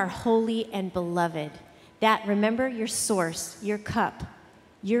 and you are holy and beloved. That, remember, your source, your cup.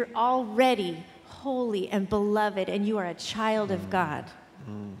 You're already holy and beloved, and you are a child of God.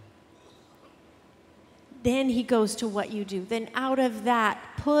 Then he goes to what you do. Then out of that,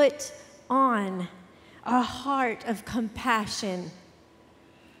 put on a heart of compassion,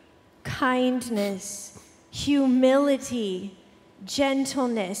 kindness, humility,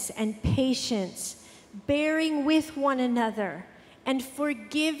 gentleness, and patience, bearing with one another and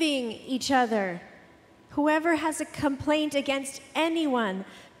forgiving each other. Whoever has a complaint against anyone,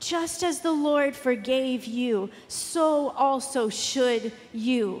 just as the Lord forgave you, so also should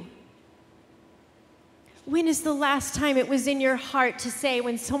you. When is the last time it was in your heart to say,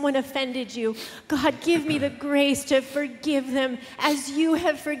 when someone offended you, God, give me the grace to forgive them as you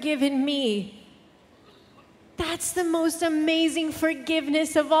have forgiven me? That's the most amazing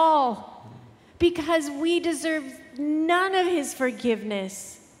forgiveness of all, because we deserve none of his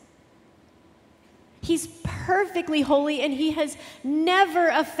forgiveness. He's perfectly holy, and he has never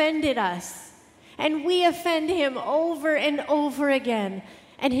offended us. And we offend him over and over again.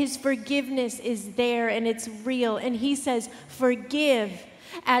 And his forgiveness is there, and it's real. And he says, forgive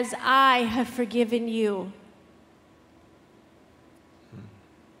as I have forgiven you.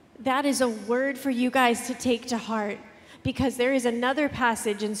 That is a word for you guys to take to heart, because there is another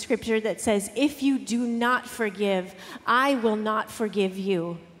passage in Scripture that says, if you do not forgive, I will not forgive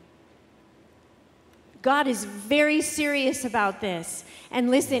you. God is very serious about this. And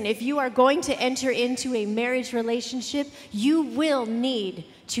listen, if you are going to enter into a marriage relationship, you will need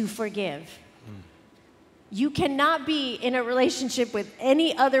to forgive. You cannot be in a relationship with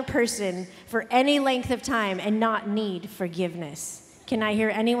any other person for any length of time and not need forgiveness. Can I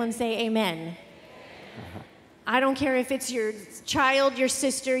hear anyone say amen? I don't care if it's your child, your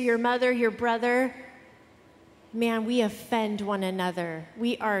sister, your mother, your brother. Man, we offend one another.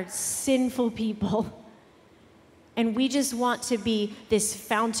 We are sinful people. And we just want to be this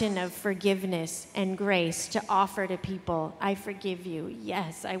fountain of forgiveness and grace to offer to people. I forgive you.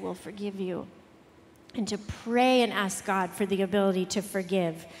 Yes, I will forgive you. And to pray and ask God for the ability to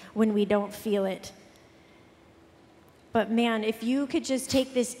forgive when we don't feel it. But man, if you could just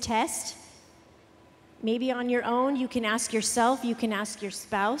take this test, maybe on your own, you can ask yourself, you can ask your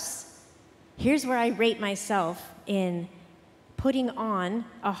spouse. Here's where I rate myself in putting on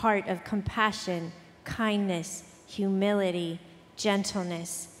a heart of compassion, kindness, humility,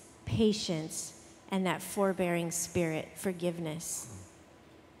 gentleness, patience, and that forbearing spirit, forgiveness.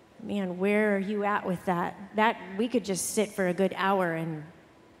 Man, where are you at with that? That we could just sit for a good hour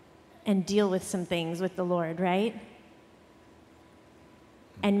and deal with some things with the Lord, right?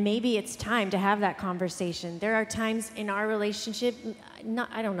 And maybe it's time to have that conversation. There are times in our relationship,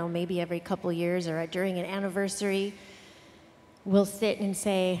 I don't know, maybe every couple years or during an anniversary, we'll sit and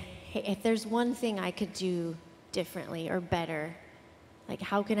say, hey, if there's one thing I could do differently or better, like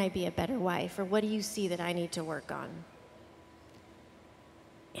how can I be a better wife, or what do you see that I need to work on?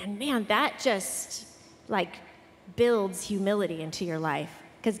 And man, that just like builds humility into your life,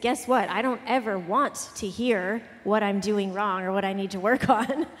 because guess what, I don't ever want to hear what I'm doing wrong or what I need to work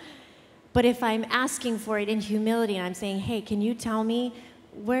on. But if I'm asking for it in humility and I'm saying, hey, can you tell me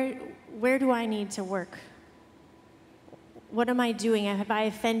where do I need to work? What am I doing? Have I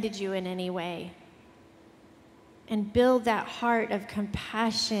offended you in any way? And build that heart of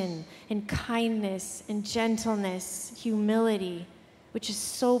compassion and kindness and gentleness, humility, which is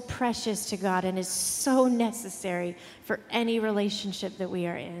so precious to God and is so necessary for any relationship that we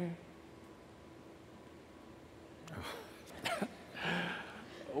are in.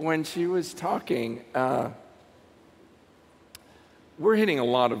 When she was talking, we're hitting a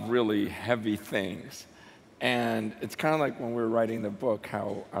lot of really heavy things. And it's kind of like when we were writing the book,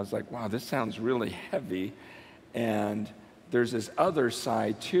 how I was like, wow, this sounds really heavy. And there's this other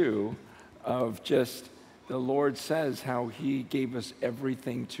side, too, of just the Lord says how he gave us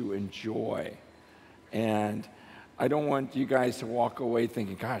everything to enjoy. And I don't want you guys to walk away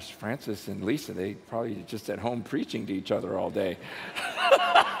thinking, gosh, Francis and Lisa, they probably just at home preaching to each other all day.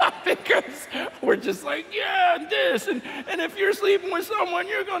 Because we're just like, yeah, this, and if you're sleeping with someone,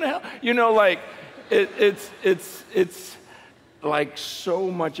 you're going to hell. You know, like, it's like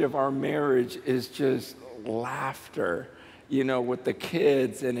so much of our marriage is just laughter, you know, with the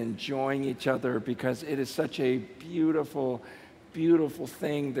kids and enjoying each other, because it is such a beautiful, beautiful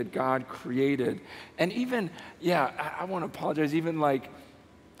thing that God created. And even, I want to apologize, even like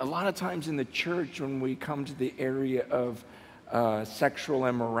a lot of times in the church when we come to the area of sexual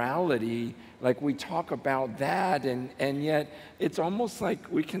immorality, like we talk about that, and yet it's almost like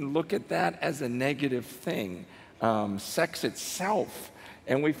we can look at that as a negative thing, sex itself.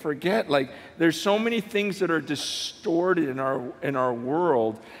 And we forget, like, there's so many things that are distorted in our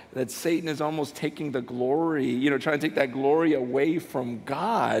world that Satan is almost taking the glory, you know, trying to take that glory away from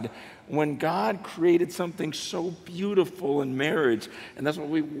God, when God created something so beautiful in marriage. And that's what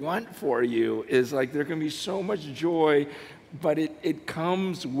we want for you, is like there can be so much joy, but it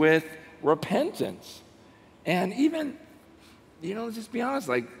comes with repentance. And even, you know, let's just be honest,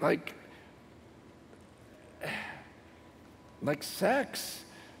 like sex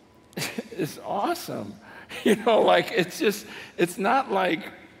is awesome. You know, like it's not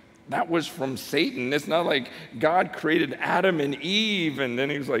like that was from Satan. It's not like God created Adam and Eve and then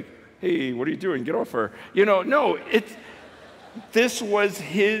he was like, hey, what are you doing? Get off her. No, this was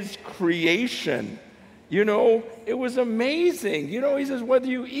his creation. It was amazing. He says, whether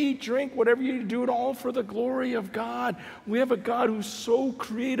you eat, drink, whatever you do, it all for the glory of God. We have a God who's so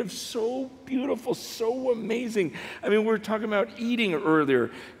creative, so beautiful, so amazing. I mean, we were talking about eating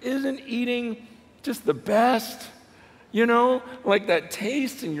earlier. Isn't eating just the best? Like that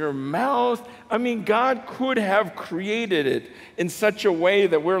taste in your mouth. I mean, God could have created it in such a way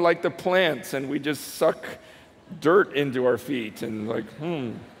that we're like the plants and we just suck dirt into our feet and like,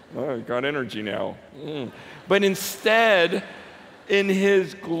 I got energy now. But instead, in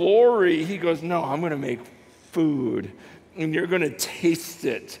his glory, he goes, no, I'm going to make food. And you're going to taste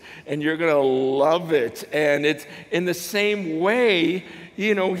it. And you're going to love it. And it's in the same way,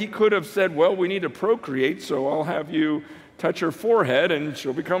 he could have said, well, we need to procreate, so I'll have you touch her forehead and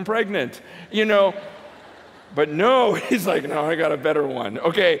she'll become pregnant. But no, he's like, no, I got a better one.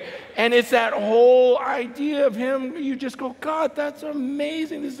 Okay, and it's that whole idea of him, you just go, God, that's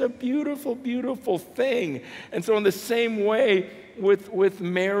amazing. This is a beautiful, beautiful thing. And so in the same way with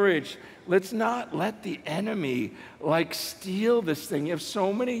marriage, let's not let the enemy steal this thing. You have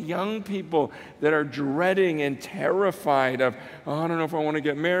so many young people that are dreading and terrified of, I don't know if I want to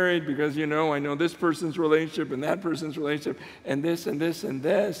get married because, I know this person's relationship and that person's relationship and this and this and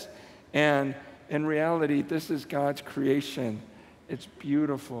this. And in reality, this is God's creation. It's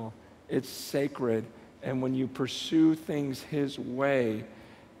beautiful. It's sacred. And when you pursue things his way,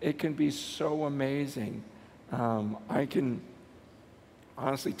 it can be so amazing. I can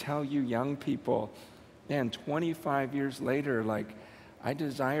honestly tell you young people, man, 25 years later, I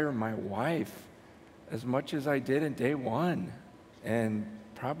desire my wife as much as I did in day one, and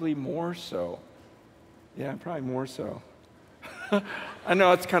probably more so. Yeah, probably more so. I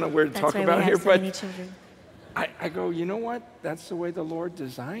know it's kind of weird to talk about here, but I go, you know what? That's the way the Lord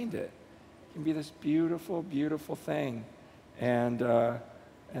designed it. It can be this beautiful, beautiful thing. And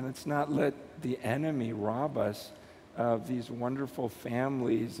let's not let the enemy rob us of these wonderful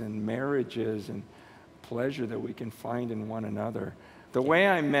families and marriages and pleasure that we can find in one another. The way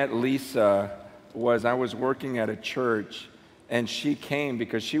I met Lisa was I was working at a church, and she came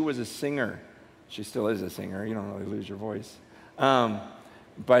because she was a singer. She still is a singer. You don't really lose your voice.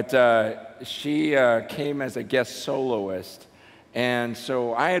 But she came as a guest soloist. And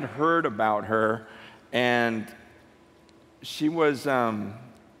so I had heard about her, and she was kind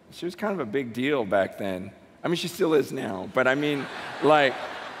of a big deal back then. I mean, she still is now, but I mean,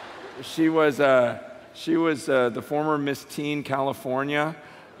 she was the former Miss Teen California,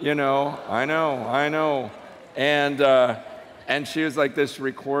 I know. And she was like this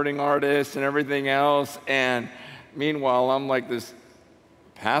recording artist and everything else. And meanwhile, I'm like this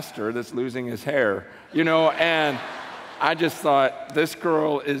pastor that's losing his hair, and I just thought, this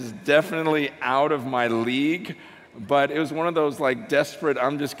girl is definitely out of my league. But it was one of those desperate,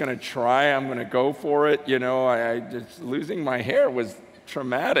 I'm just going to try, I'm going to go for it. I just, losing my hair was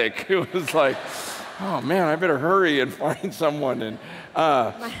traumatic. It was like, oh man, I better hurry and find someone. And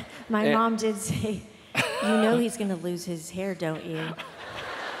my mom did say, he's going to lose his hair, don't you?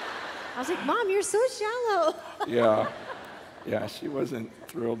 I was like, Mom, you're so shallow. Yeah, she wasn't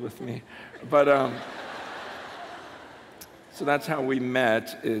thrilled with me. But so that's how we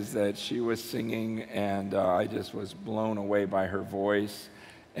met, is that she was singing, and I just was blown away by her voice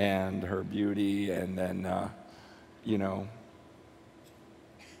and her beauty, and then,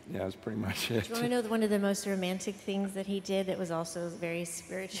 that's pretty much it. Do you want to know one of the most romantic things that he did that was also very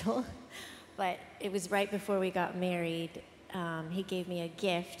spiritual? But it was right before we got married. He gave me a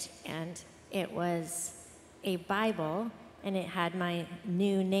gift, and it was a Bible, and it had my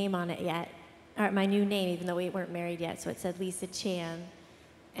new name on it my new name, even though we weren't married yet. So it said Lisa Chan,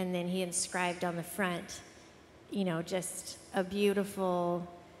 and then he inscribed on the front, just a beautiful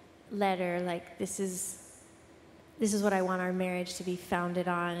letter, this is what I want our marriage to be founded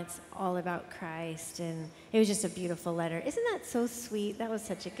on. It's all about Christ, and it was just a beautiful letter. Isn't that so sweet? That was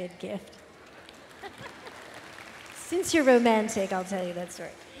such a good gift. Since you're romantic, I'll tell you that story.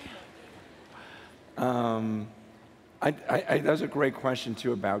 That was a great question,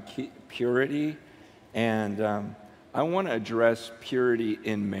 too, about purity. And I want to address purity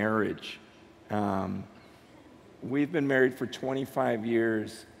in marriage. We've been married for 25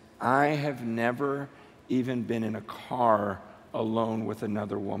 years. I have never even been in a car alone with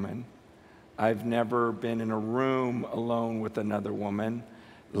another woman. I've never been in a room alone with another woman.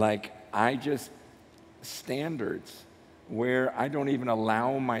 Standards where I don't even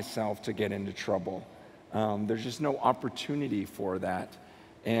allow myself to get into trouble. There's just no opportunity for that.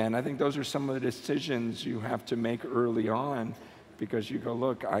 And I think those are some of the decisions you have to make early on, because you go,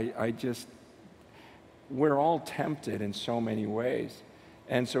 look, we're all tempted in so many ways.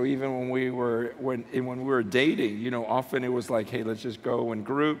 And so even when we were dating, often it was like, hey, let's just go in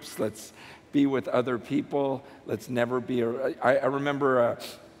groups, let's be with other people, let's never be. I remember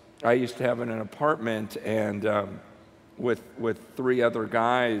I used to have an apartment and with 3 other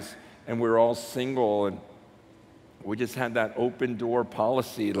guys, and we were all single, and we just had that open door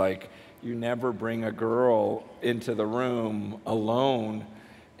policy, like you never bring a girl into the room alone,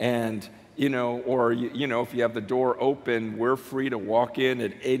 and or if you have the door open, we're free to walk in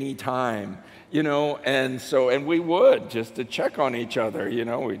at any time, and we would, just to check on each other,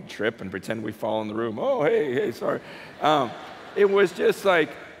 we'd trip and pretend we fall in the room. Oh, hey, sorry. It was just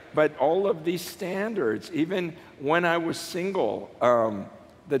like, but all of these standards, even when I was single,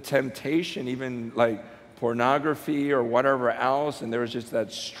 the temptation, even like pornography or whatever else, and there was just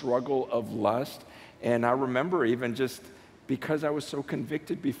that struggle of lust. And I remember even just because I was so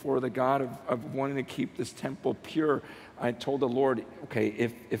convicted before the God of wanting to keep this temple pure, I told the Lord, okay,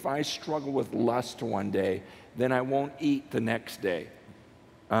 if I struggle with lust one day, then I won't eat the next day.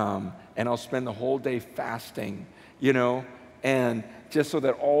 And I'll spend the whole day fasting, and just so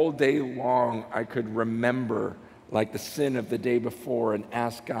that all day long I could remember like the sin of the day before and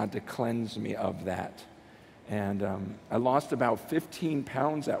ask God to cleanse me of that. And I lost about 15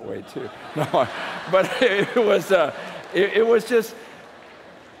 pounds that way too. No, but it was just,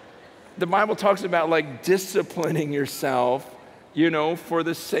 the Bible talks about like disciplining yourself, for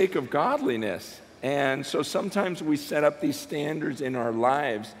the sake of godliness. And so sometimes we set up these standards in our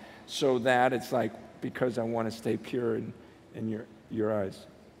lives so that it's like, because I want to stay pure in your eyes.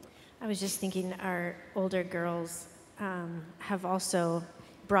 I was just thinking our older girls have also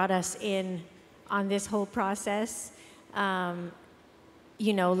brought us in on this whole process,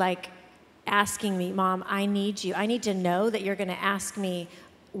 like asking me, Mom, I need to know that you're going to ask me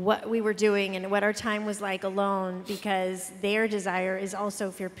what we were doing and what our time was like alone, because their desire is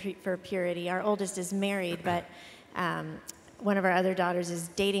also for purity. Our oldest is married, but one of our other daughters is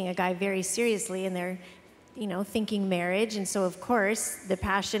dating a guy very seriously, and they're, thinking marriage. And so, of course, the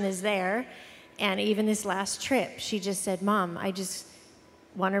passion is there. And even this last trip, she just said, Mom, I just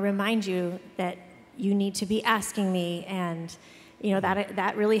want to remind you that you need to be asking me, and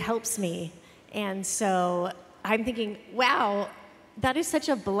that really helps me. And so I'm thinking, wow, that is such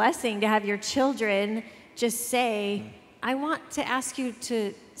a blessing to have your children just say, I want to ask you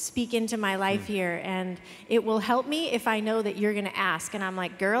to speak into my life here, and it will help me if I know that you're going to ask. And I'm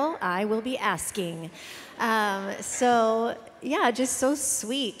like, girl, I will be asking. So yeah, just so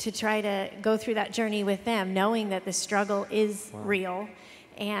sweet to try to go through that journey with them, knowing that the struggle is real,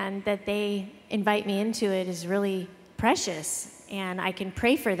 and that they invite me into it is really precious, and I can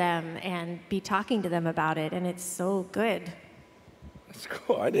pray for them and be talking to them about it, and it's so good. That's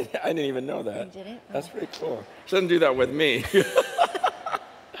cool. I didn't even know that. You didn't? That's pretty cool. Shouldn't do that with me.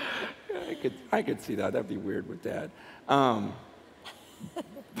 I could see that. That'd be weird with Dad.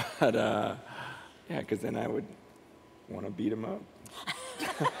 Yeah, because then I would want to beat him up.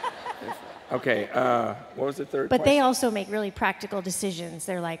 Okay, what was the third But question? they also make really practical decisions.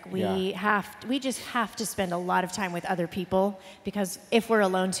 They're like, we just have to spend a lot of time with other people, because if we're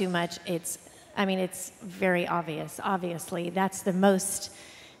alone too much, it's very obvious. Obviously, that's the most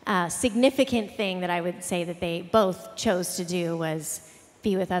significant thing that I would say that they both chose to do, was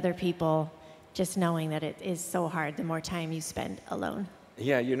be with other people, just knowing that it is so hard the more time you spend alone.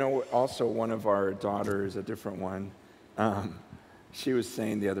 Yeah, also one of our daughters, a different one, she was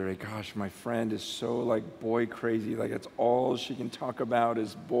saying the other day, gosh, my friend is so like boy crazy, like it's all she can talk about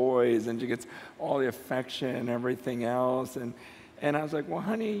is boys, and she gets all the affection and everything else. And I was like, well,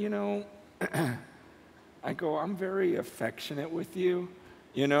 honey, I go, I'm very affectionate with you,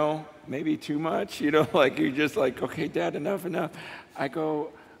 maybe too much, like you're just like, okay, Dad, enough. I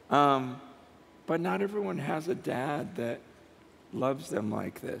go, but not everyone has a dad that loves them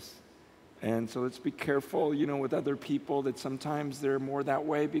like this. And so let's be careful, with other people, that sometimes they're more that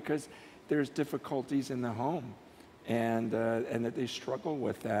way because there's difficulties in the home, and that they struggle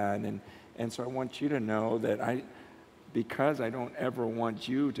with that. And so I want you to know that because I don't ever want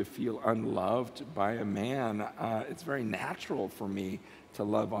you to feel unloved by a man, it's very natural for me to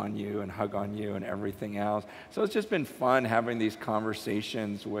love on you and hug on you and everything else. So it's just been fun having these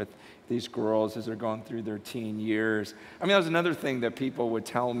conversations with these girls as they're going through their teen years. That was another thing that people would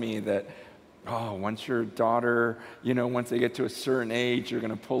tell me, that, oh, once your daughter, once they get to a certain age, you're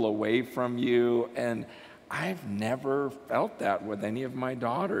going to pull away from you. And I've never felt that with any of my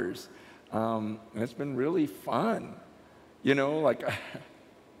daughters. And it's been really fun. Like,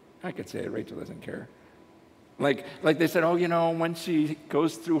 I could say it, Rachel doesn't care. Like they said, oh, when she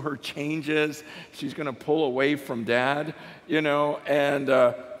goes through her changes, she's going to pull away from dad, and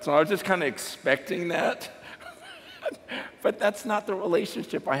so I was just kind of expecting that. But that's not the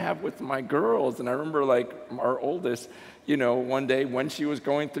relationship I have with my girls. And I remember, like, our oldest, one day when she was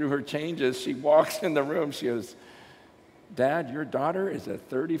going through her changes, she walks in the room, she goes, Dad, your daughter is a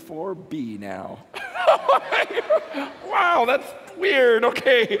 34B now. Wow, that's weird,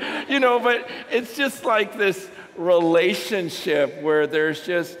 okay. But it's just like this relationship where there's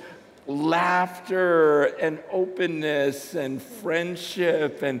just laughter and openness and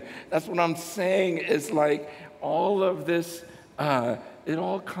friendship. And that's what I'm saying is like all of this, it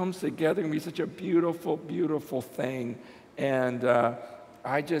all comes together and be such a beautiful, beautiful thing. And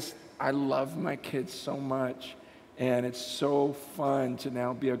I love my kids so much. And it's so fun to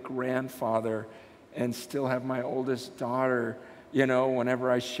now be a grandfather and still have my oldest daughter, whenever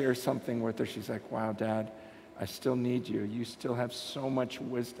I share something with her, she's like, wow, Dad, I still need you. You still have so much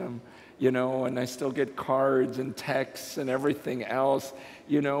wisdom, and I still get cards and texts and everything else,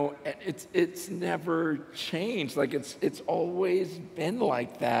 and it's never changed. Like it's always been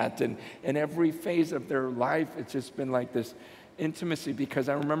like that. And in every phase of their life, it's just been like this intimacy. Because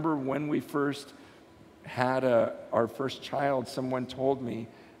I remember when we first had our first child, someone told me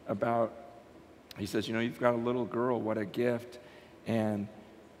about, he says, you've got a little girl, what a gift. And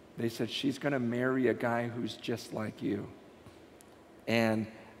they said, she's going to marry a guy who's just like you. And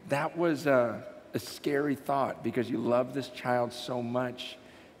that was a scary thought, because you love this child so much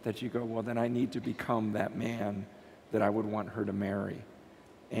that you go, well, then I need to become that man that I would want her to marry.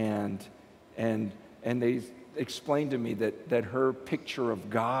 And they explained to me that her picture of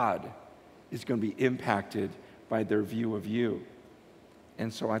God is going to be impacted by their view of you.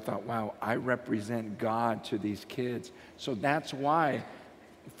 And so I thought, wow, I represent God to these kids. So that's why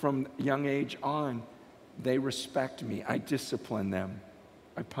from young age on, they respect me. I discipline them.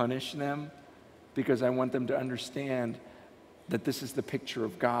 I punish them because I want them to understand that this is the picture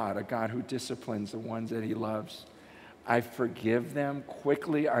of God, a God who disciplines the ones that he loves. I forgive them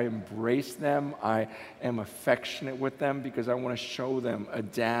quickly. I embrace them. I am affectionate with them because I want to show them a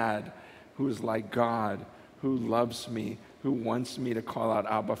dad who is like God, who loves me, who wants me to call out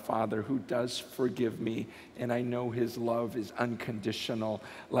Abba, Father, who does forgive me, and I know his love is unconditional.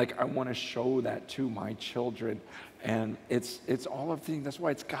 Like, I want to show that to my children. And it's all of things. That's why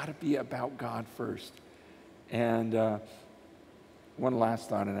it's got to be about God first. And one last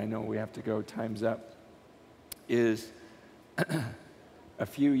thought, and I know we have to go, time's up, is a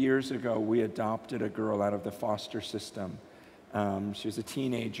few years ago, we adopted a girl out of the foster system. She was a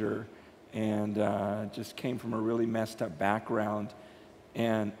teenager, and just came from a really messed up background.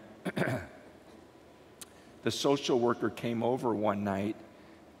 And the social worker came over one night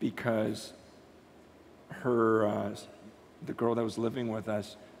because the girl that was living with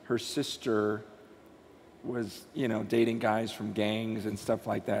us, her sister was, dating guys from gangs and stuff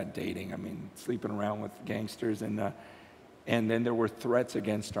like that. Sleeping around with gangsters. And then there were threats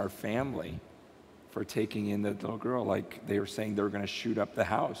against our family for taking in the little girl. Like, they were saying they were going to shoot up the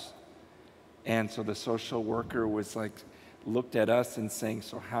house. And so the social worker was like, looked at us and saying,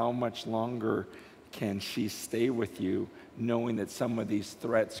 so how much longer can she stay with you, knowing that some of these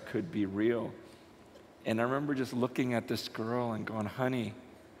threats could be real? And I remember just looking at this girl and going, honey,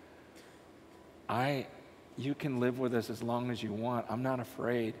 you can live with us as long as you want. I'm not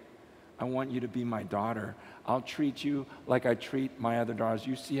afraid. I want you to be my daughter. I'll treat you like I treat my other daughters.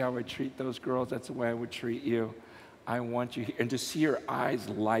 You see how I treat those girls? That's the way I would treat you. I want you here. And to see her eyes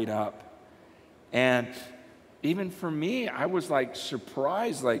light up. And even for me, I was like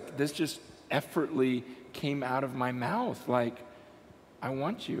surprised, like this just effortlessly came out of my mouth. Like, I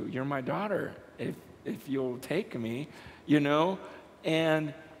want you. You're my daughter. If you'll take me,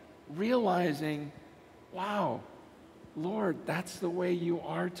 and realizing, wow, Lord, that's the way you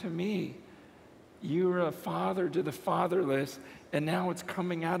are to me. You're a father to the fatherless, and now it's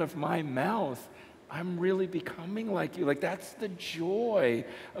coming out of my mouth. I'm really becoming like you. Like, that's the joy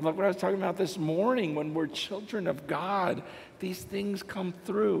of like what I was talking about this morning. When we're children of God, these things come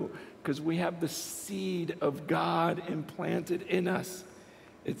through because we have the seed of God implanted in us.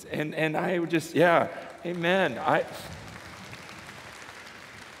 And I would just, amen.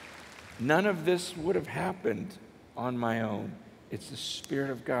 None of this would have happened on my own. It's the Spirit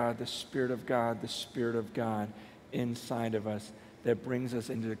of God, the Spirit of God, the Spirit of God inside of us that brings us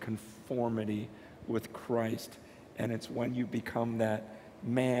into conformity with Christ. And it's when you become that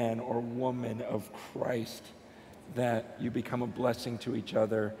man or woman of Christ that you become a blessing to each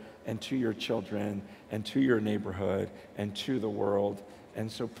other and to your children and to your neighborhood and to the world.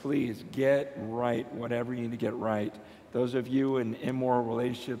 And so please get right whatever you need to get right. Those of you in immoral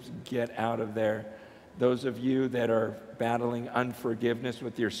relationships, get out of there. Those of you that are battling unforgiveness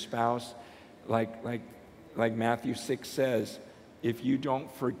with your spouse, like Matthew 6 says, if you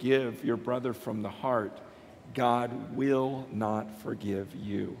don't forgive your brother from the heart, God will not forgive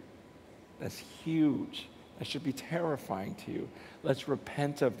you. That's huge. That should be terrifying to you. Let's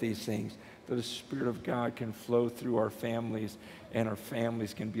repent of these things, that the Spirit of God can flow through our families, and our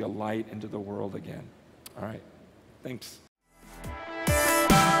families can be a light into the world again. All right. Thanks.